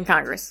career in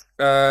Congress?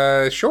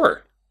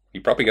 Sure. He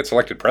probably gets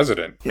elected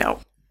president. No.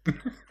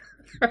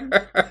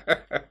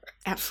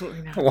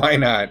 Absolutely not. Why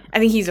not? I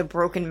think he's a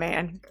broken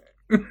man.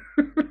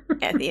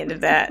 at the end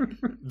of that.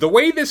 The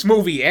way this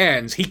movie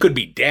ends, he could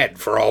be dead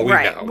for all we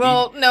know.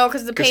 Well, no,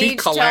 because the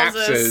page tells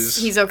us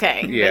he's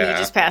okay. Yeah. That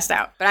he just passed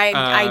out. But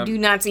I do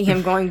not see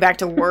him going back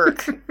to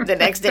work the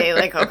next day.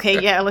 Like,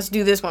 okay, yeah, let's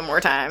do this one more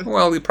time.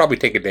 Well, he'd probably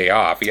take a day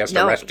off. He has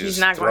to rest his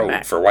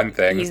throat, for one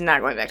thing. He's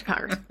not going back to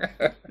Congress.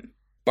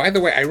 By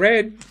the way, I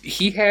read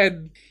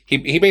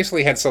he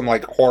basically had some,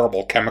 like,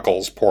 horrible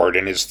chemicals poured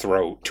in his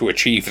throat to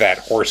achieve that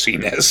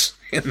horsiness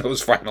in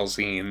those final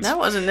scenes. That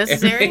wasn't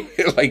necessary. It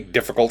made it, like,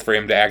 difficult for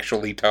him to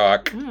actually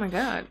talk. Oh, my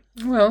God.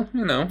 Well,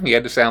 you know, he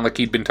had to sound like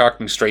he'd been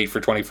talking straight for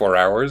 24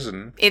 hours.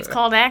 And it's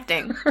called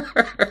acting.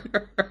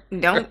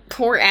 Don't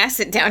pour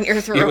acid down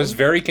your throat. It was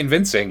very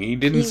convincing. He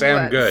didn't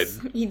sound good.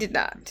 He did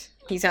not.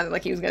 He sounded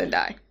like he was going to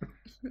die.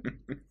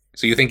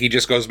 So you think he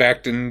just goes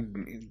back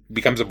and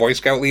becomes a Boy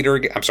Scout leader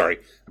again? I'm sorry,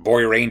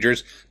 Boy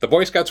Rangers. The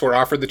Boy Scouts were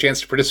offered the chance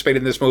to participate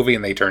in this movie,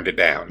 and they turned it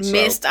down. So.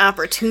 Missed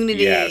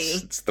opportunity.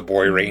 Yes, it's the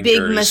Boy Rangers.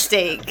 Big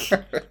mistake.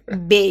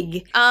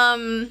 Big.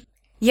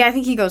 Yeah, I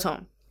think he goes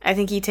home. I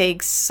think he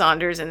takes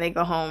Saunders and they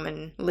go home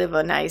and live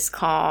a nice,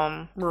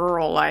 calm,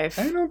 rural life.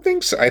 I don't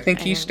think so. I think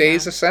he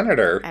stays a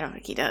senator. I don't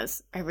think he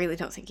does. I really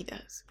don't think he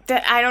does.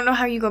 I don't know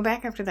how you go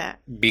back after that.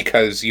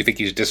 Because you think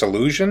he's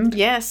disillusioned?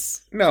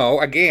 Yes. No,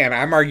 again,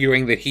 I'm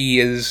arguing that he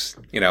is,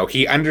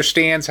 he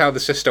understands how the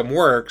system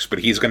works, but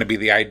he's going to be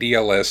the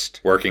idealist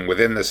working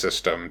within the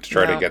system to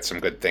try to get some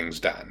good things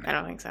done. I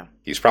don't think so.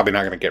 He's probably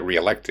not going to get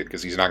reelected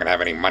because he's not going to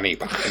have any money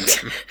behind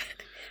him.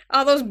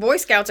 All those Boy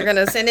Scouts are going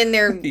to send in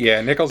their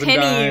nickels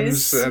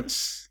pennies. and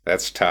dimes.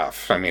 That's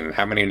tough. I mean,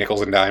 how many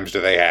nickels and dimes do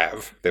they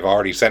have? They've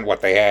already sent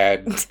what they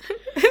had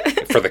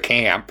for the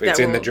camp. It's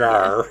in the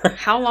jar.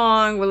 How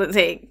long will it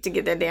take to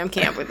get that damn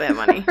camp with that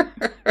money?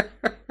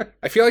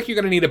 I feel like you're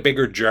going to need a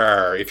bigger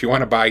jar if you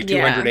want to buy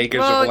 200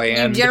 acres of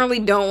land. You generally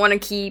don't want to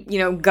keep,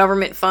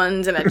 government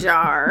funds in a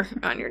jar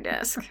on your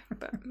desk.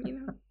 But,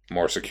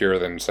 More secure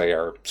than, say,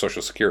 our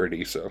Social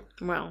Security, so.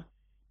 Well.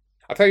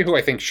 I'll tell you who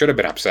I think should have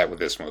been upset with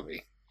this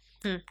movie.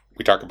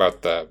 We talk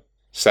about the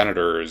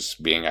senators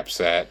being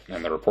upset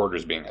and the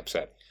reporters being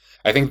upset.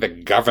 I think the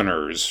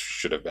governors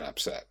should have been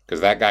upset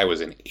because that guy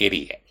was an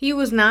idiot. He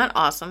was not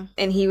awesome.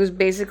 And he was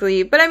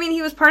basically, but I mean,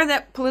 he was part of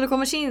that political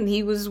machine.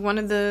 He was one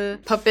of the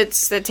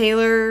puppets that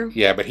Taylor.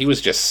 Yeah, but he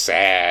was just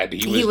sad.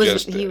 He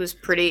was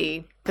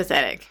pretty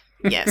pathetic.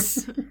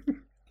 Yes.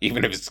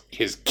 Even if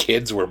his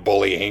kids were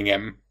bullying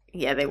him.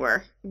 Yeah, they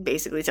were.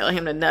 Basically telling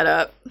him to nut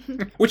up.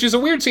 Which is a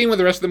weird scene with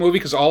the rest of the movie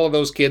because all of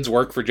those kids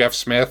work for Jeff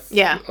Smith.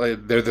 Yeah.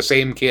 They're the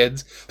same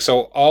kids.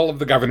 So all of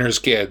the governor's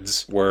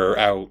kids were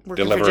out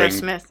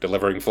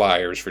delivering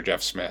flyers for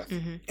Jeff Smith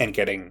and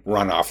getting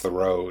run off the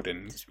road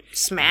and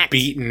smacked,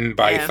 beaten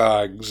by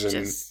thugs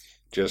and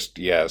just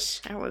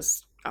yes. That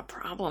was a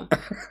problem.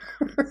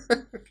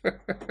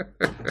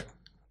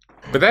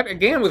 But that,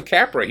 again, with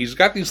Capra, he's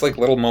got these, like,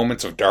 little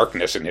moments of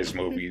darkness in his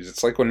movies.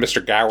 It's like when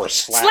Mr. Gower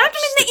slapped him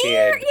in the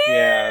ear.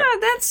 Yeah,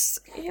 that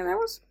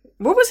was...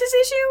 What was his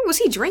issue? Was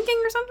he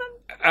drinking or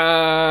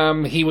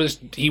something?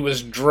 He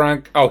was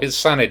drunk. Oh, his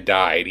son had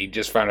died. He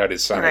just found out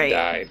his son had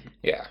died.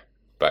 Yeah,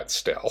 but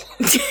still.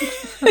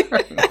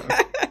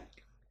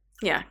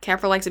 Yeah,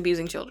 Capra likes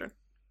abusing children.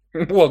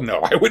 Well, no,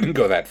 I wouldn't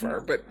go that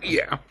far, but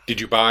yeah.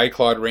 Did you buy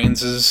Claude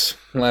Rains's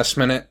last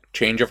minute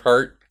change of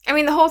heart? I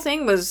mean, the whole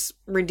thing was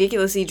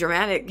ridiculously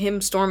dramatic.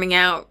 Him storming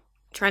out,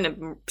 trying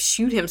to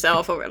shoot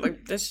himself over.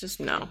 Like, that's just,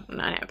 not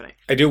happening.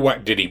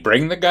 Did he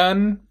bring the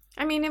gun?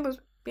 I mean, it was,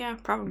 yeah,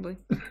 probably.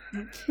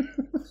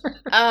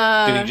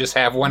 Did he just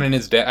have one in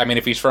his desk? I mean,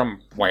 if he's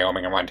from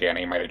Wyoming or Montana,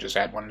 he might have just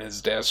had one in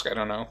his desk. I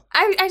don't know.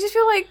 I just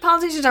feel like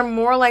politicians are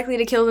more likely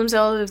to kill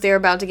themselves if they're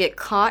about to get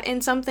caught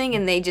in something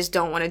and they just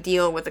don't want to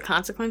deal with the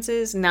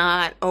consequences.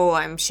 Not,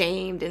 I'm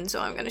shamed and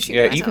so I'm going to shoot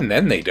myself. Yeah, even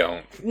then they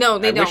don't. No,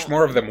 they don't. I wish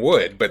more of them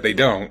would, but they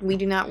don't. We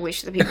do not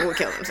wish that people would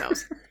kill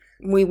themselves.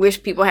 We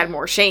wish people had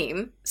more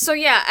shame. So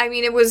yeah, I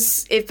mean,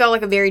 it felt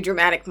like a very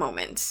dramatic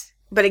moment.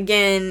 But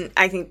again,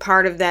 I think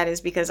part of that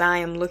is because I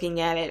am looking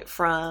at it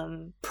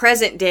from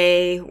present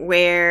day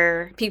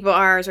where people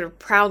are sort of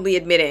proudly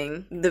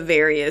admitting the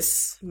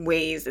various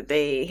ways that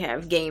they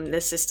have gamed the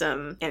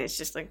system. And it's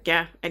just like,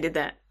 yeah, I did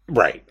that.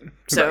 Right.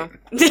 So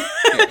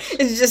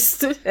it's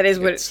just, that is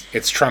what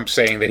it's Trump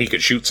saying that he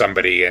could shoot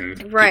somebody and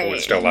people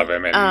would still love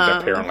him. And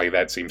apparently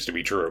that seems to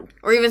be true.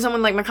 Or even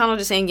someone like McConnell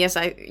just saying, yes,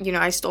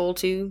 I stole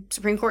 2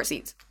 Supreme Court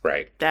seats.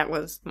 Right. That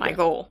was my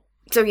goal.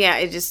 So yeah,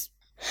 it just...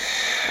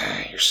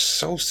 You're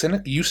so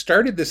cynical. You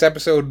started this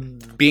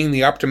episode being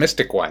the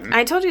optimistic one.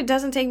 I told you it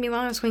doesn't take me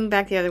long to swing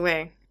back the other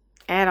way.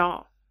 At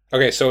all.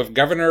 Okay, so if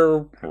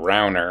Governor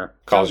Rauner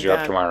calls you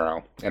up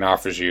tomorrow and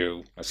offers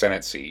you a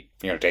Senate seat,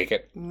 you gonna take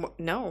it?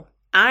 No.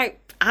 I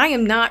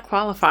am not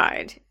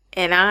qualified.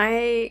 And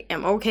I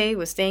am okay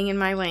with staying in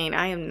my lane.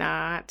 I am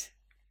not...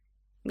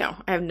 No,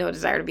 I have no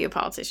desire to be a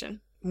politician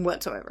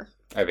whatsoever.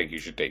 I think you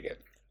should take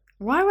it.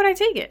 Why would I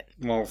take it?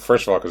 Well,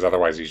 first of all, because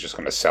otherwise he's just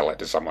going to sell it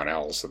to someone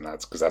else, and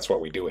that's what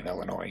we do in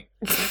Illinois.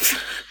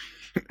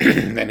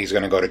 Then he's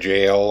going to go to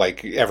jail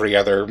like every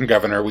other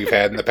governor we've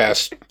had in the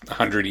past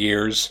 100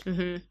 years.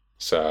 Mm-hmm.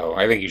 So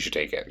I think you should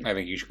take it. I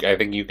think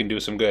you can do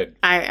some good.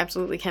 I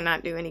absolutely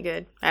cannot do any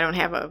good. I don't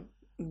have a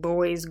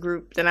boys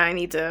group that I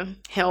need to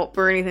help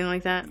or anything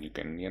like that. You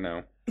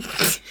can,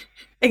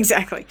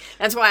 Exactly.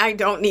 That's why I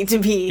don't need to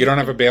be. You don't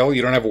have a bill?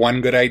 You don't have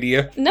one good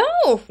idea?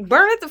 No,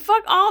 burn it the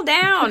fuck all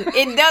down.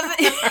 It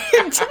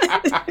doesn't.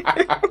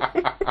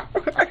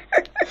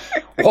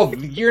 Well,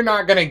 you're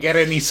not going to get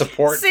any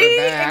support for that. See,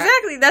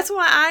 exactly. That's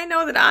why I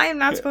know that I am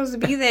not supposed to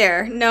be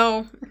there.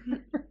 No.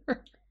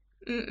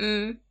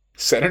 Mm-mm.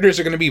 Senators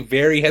are going to be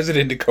very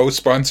hesitant to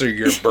co-sponsor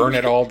your burn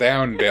it all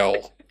down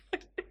bill.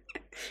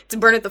 To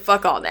burn it the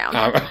fuck all down.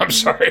 I'm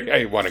sorry.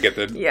 I want to get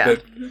the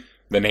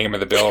name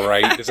of the bill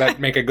right. Does that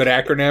make a good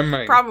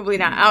acronym? Probably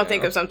not. I'll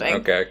think of something.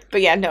 Okay.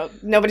 But yeah, no.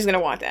 Nobody's going to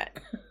want that.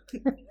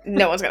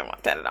 No one's going to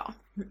want that at all.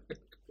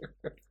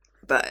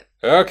 But.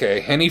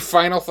 Okay. Any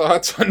final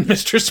thoughts on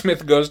Mr.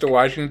 Smith Goes to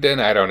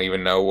Washington? I don't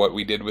even know what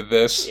we did with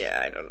this.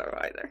 Yeah, I don't know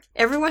either.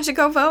 Everyone should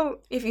go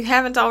vote. If you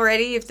haven't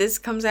already, if this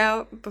comes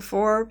out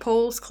before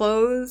polls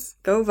close,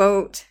 go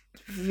vote.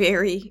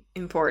 Very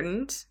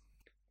important.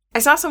 I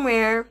saw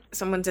somewhere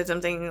someone said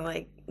something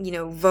like,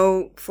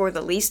 vote for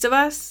the least of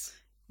us.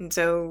 And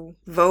so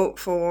vote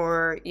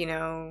for,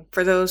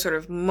 for those sort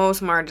of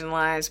most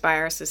marginalized by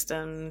our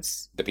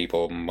systems. The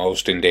people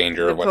most in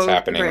danger of what's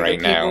happening right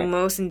now. The people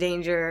most in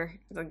danger.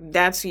 Like,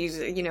 that's, you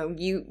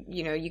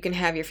can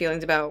have your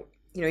feelings about,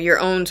 your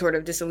own sort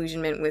of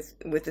disillusionment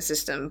with the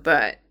system.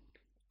 But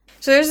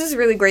so there's this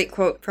really great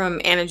quote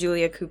from Anna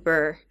Julia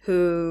Cooper,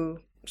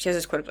 who she has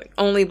this quote like,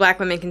 "Only black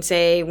women can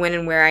say when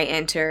and where I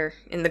enter,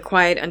 in the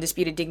quiet,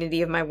 undisputed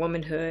dignity of my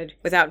womanhood,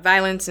 without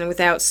violence and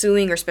without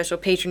suing or special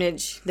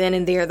patronage. Then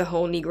and there the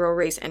whole Negro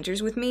race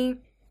enters with me."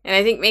 And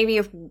I think maybe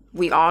if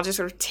we all just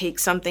sort of take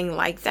something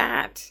like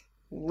that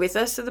with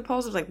us to the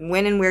polls, of like,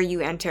 when and where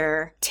you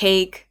enter,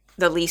 take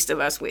the least of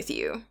us with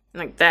you. And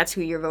like, that's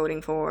who you're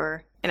voting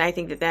for. And I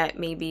think that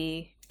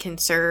maybe can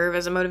serve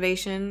as a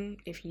motivation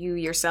if you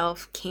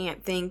yourself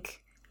can't think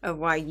of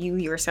why you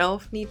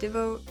yourself need to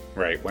vote.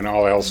 Right, when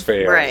all else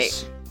fails.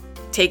 Right.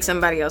 Take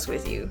somebody else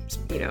with you,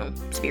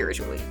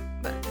 spiritually.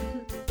 But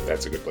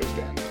that's a good place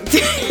to end.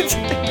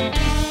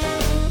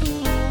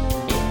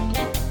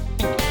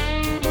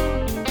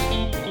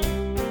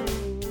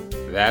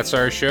 That's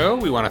our show.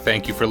 We want to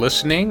thank you for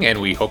listening, and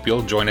we hope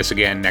you'll join us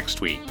again next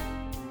week.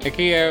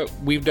 Okay,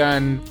 we've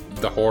done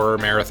the horror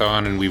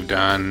marathon, and we've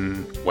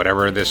done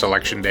whatever this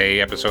Election Day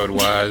episode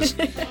was.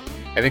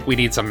 I think we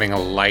need something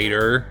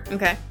lighter.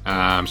 Okay.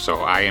 So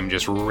I am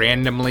just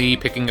randomly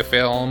picking a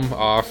film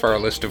off our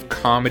list of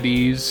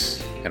comedies,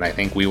 and I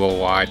think we will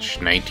watch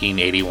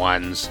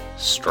 1981's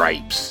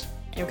Stripes.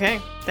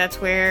 Okay.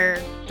 That's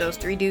where those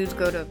three dudes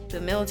go to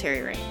the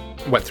military, right?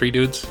 What, three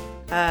dudes?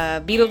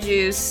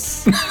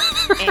 Beetlejuice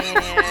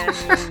and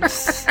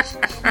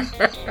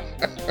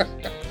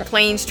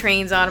Planes,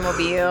 Trains,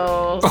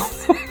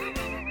 Automobiles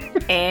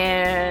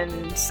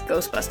and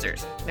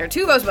Ghostbusters. There are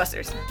two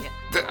Ghostbusters. Yeah.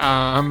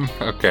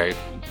 Okay.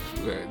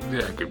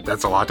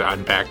 That's a lot to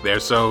unpack there.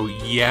 So,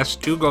 yes,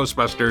 two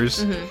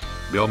Ghostbusters.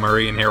 Mm-hmm. Bill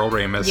Murray and Harold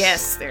Ramis.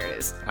 Yes, there it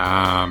is.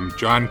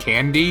 John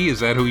Candy, is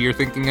that who you're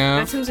thinking of?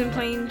 That's who's in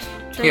Planes,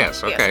 Trains?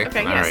 Yes, okay. Yes.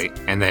 Okay, all right.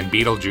 And then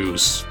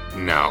Beetlejuice,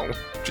 no.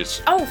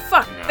 Just oh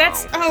fuck! No.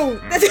 That's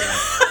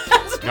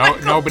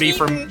nobody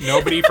from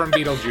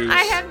Beetlejuice.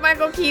 I had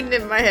Michael Keaton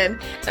in my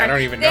head. Sorry. I don't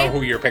even know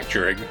who you're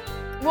picturing.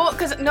 Well,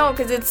 because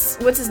it's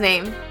what's his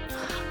name?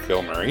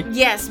 Bill Murray.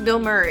 Yes, Bill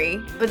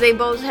Murray. But they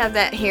both have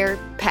that hair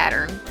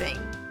pattern thing.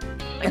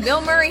 Like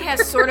Bill Murray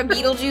has sort of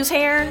Beetlejuice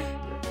hair,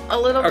 a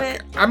little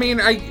bit. I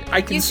mean,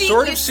 I can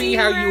sort of see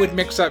how you would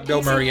mix up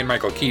Bill Murray and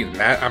Michael Keaton.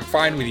 I'm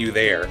fine with you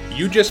there.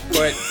 You just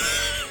put.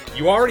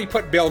 You already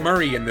put Bill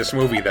Murray in this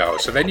movie, though,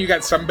 so then you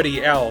got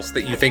somebody else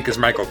that you think is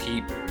Michael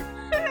Keaton.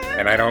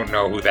 And I don't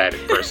know who that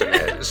person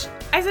is.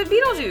 I said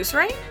Beetlejuice,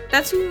 right?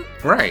 That's who...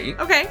 Right.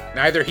 Okay.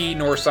 Neither he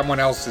nor someone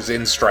else is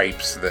in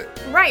Stripes.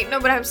 Right, no,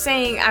 but I'm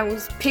saying I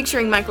was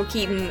picturing Michael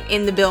Keaton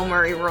in the Bill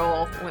Murray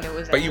role when it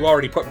was... But you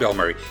already put Bill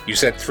Murray. You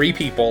said three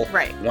people.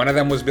 Right. One of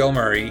them was Bill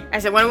Murray. I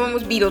said one of them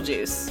was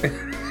Beetlejuice,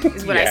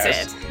 is what I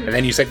said. And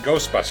then you said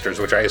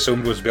Ghostbusters, which I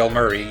assumed was Bill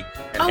Murray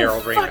and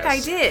Harold Ramis. Oh, fuck, I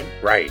did.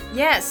 Right.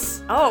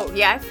 Yes. Oh,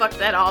 yeah, I fucked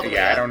that all the way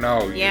up. I don't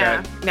know.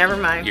 Yeah, never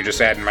mind. You're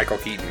just adding Michael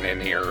Keaton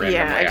in here randomly.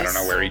 Yeah, I don't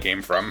know where he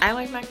came from. I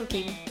like Michael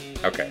Keaton.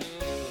 Okay.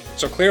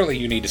 So clearly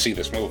you need to see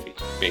this movie,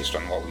 based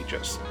on what we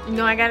just...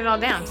 No, I got it all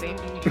down, see?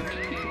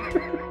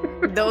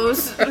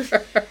 Those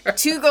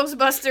two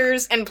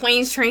Ghostbusters and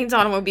Planes, Trains,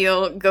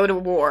 Automobile go to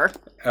war.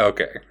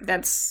 Okay.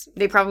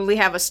 They probably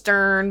have a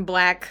stern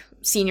black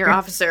senior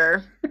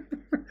officer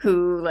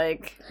who,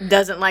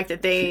 doesn't like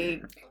that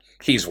they...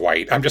 He's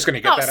white. I'm just going to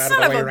get that out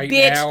of the way right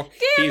now.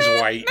 He's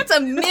white. That's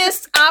a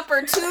missed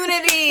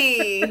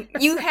opportunity.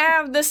 You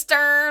have the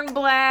stern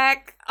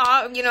black,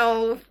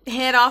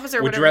 head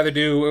officer. Would you rather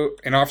do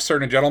An Officer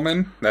and a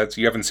Gentleman?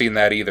 You haven't seen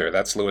that either.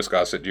 That's Louis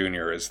Gossett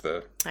Jr. as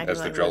the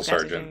drill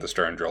sergeant, the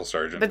stern drill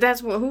sergeant. But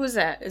who is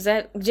that? Is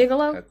that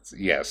Gigolo?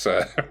 Yes,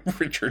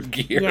 Richard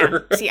Gere. Yeah.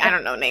 See, I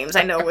don't know names.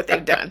 I know what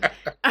they've done.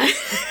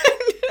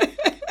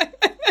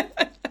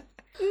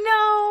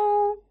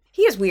 No.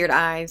 weird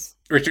eyes.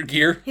 Richard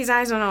Gere? His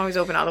eyes don't always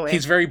open all the way.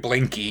 He's very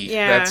blinky.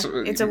 Yeah,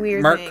 it's a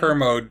weird Mark thing.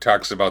 Kermode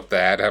talks about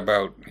that,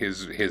 about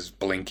his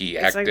blinky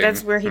It's acting. like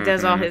that's where he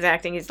does all his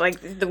acting. It's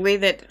like the way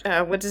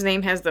that, what's his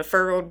name, has the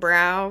furrowed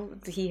brow,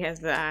 he has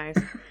the eyes.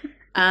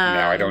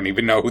 Now I don't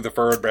even know who the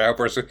furrowed brow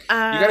person... you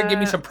gotta give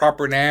me some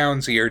proper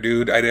nouns here,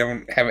 dude. I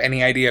don't have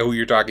any idea who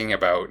you're talking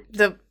about.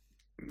 The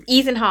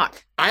Ethan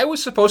Hawke. I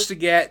was supposed to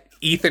get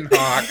Ethan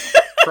Hawke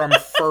from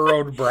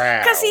furrowed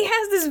brow. Because he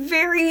has this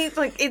very,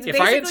 like, it's If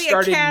basically I had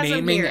started a chasm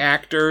naming here.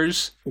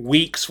 actors,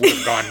 weeks would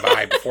have gone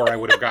by before I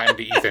would have gotten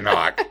to Ethan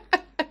Hawke.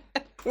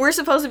 We're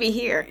supposed to be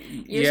here.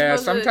 Yeah,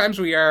 sometimes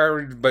we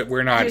are, but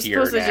we're not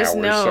here supposed now. to just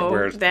know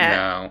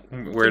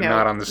We're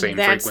not on the same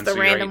that's frequency the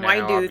random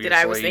right white now, dude that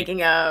I was obviously.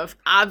 thinking of.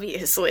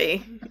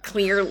 Obviously.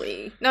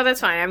 Clearly. No,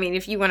 that's fine. I mean,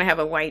 if you want to have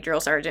a white drill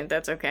sergeant,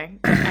 that's okay.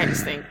 I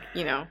just think,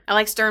 I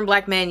like stern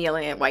black men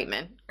yelling at white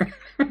men.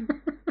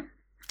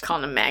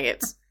 Calling them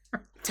maggots.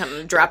 Telling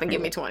them to drop and give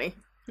me 20.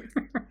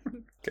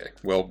 Okay,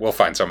 we'll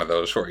find some of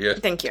those for you.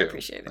 Thank you, too. I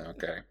appreciate it.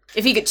 Okay.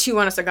 If he could chew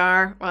on a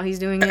cigar while he's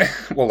doing it,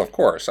 Well, of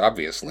course,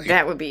 obviously.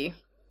 that would be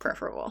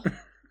preferable.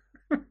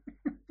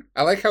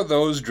 I like how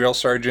those drill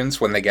sergeants,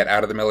 when they get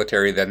out of the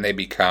military, then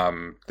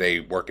they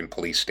work in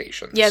police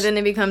stations. Yeah, then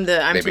they become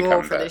I'm They too become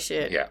old for the- this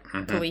shit. yeah,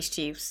 mhm. Police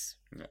chiefs.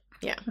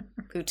 Yeah.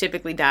 Who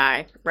typically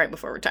die right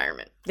before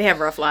retirement. They have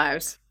rough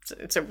lives.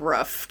 It's a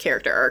rough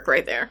character arc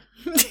right there.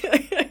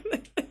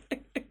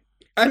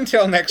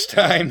 Until next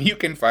time, you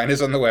can find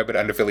us on the web at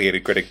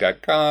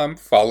unaffiliatedcritic.com,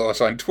 follow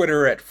us on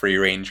Twitter at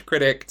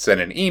freerangecritic,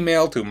 send an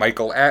email to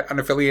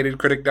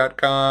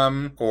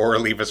michael@unaffiliatedcritic.com, or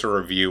leave us a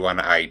review on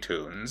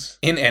iTunes.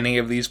 In any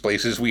of these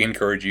places, we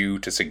encourage you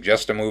to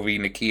suggest a movie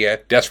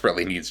Nakia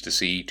desperately needs to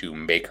see to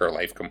make her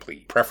life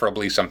complete,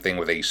 preferably something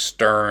with a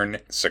stern,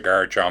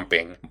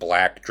 cigar-chomping,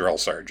 black drill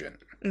sergeant.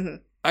 Mm-hmm.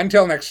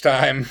 Until next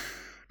time,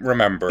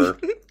 remember,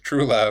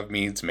 true love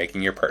means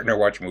making your partner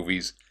watch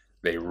movies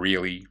they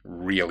really,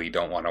 really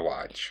don't want to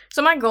watch.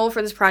 So my goal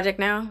for this project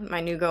now,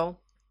 my new goal.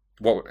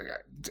 Well,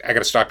 I got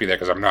to stop you there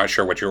because I'm not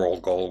sure what your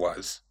old goal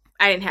was.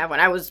 I didn't have one.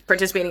 I was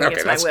participating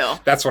against my will.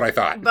 That's what I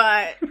thought.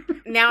 But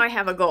now I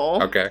have a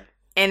goal. Okay.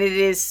 And it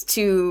is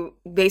to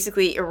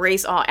basically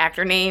erase all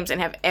actor names and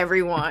have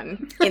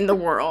everyone in the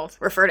world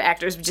refer to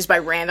actors just by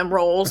random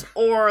roles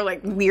or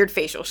like weird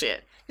facial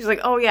shit. He's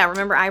like, oh yeah,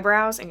 remember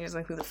Eyebrows? And you're just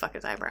like, who the fuck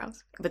is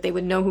Eyebrows? But they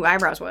would know who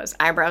Eyebrows was.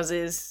 Eyebrows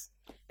is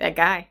that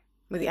guy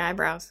with the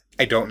eyebrows.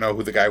 I don't know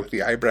who the guy with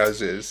the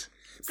eyebrows is.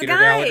 It's Peter the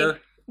guy.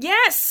 Gallagher?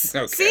 Yes.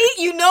 Okay. See,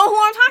 you know who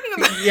I'm talking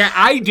about. Yeah,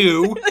 I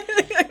do.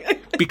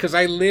 Because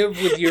I live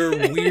with your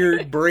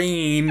weird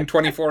brain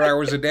 24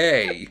 hours a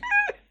day.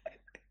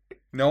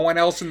 No one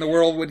else in the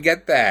world would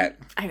get that.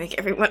 I think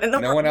everyone in the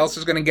world. No one else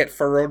is going to get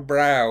furrowed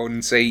brow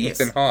and say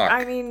Ethan Hawke.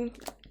 I mean,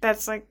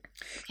 that's like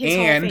his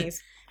And whole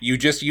face. you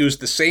just used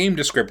the same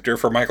descriptor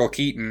for Michael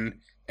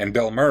Keaton and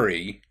Bill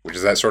Murray, which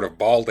is that sort of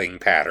balding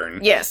pattern.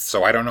 Yes.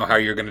 So I don't know how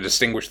you're going to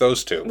distinguish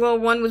those two. Well,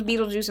 one was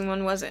Beetlejuice and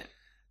one wasn't.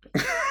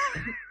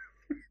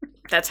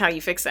 That's how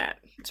you fix that.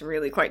 It's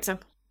really quite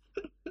simple.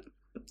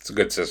 It's a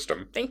good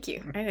system. Thank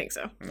you. I think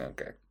so.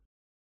 Okay.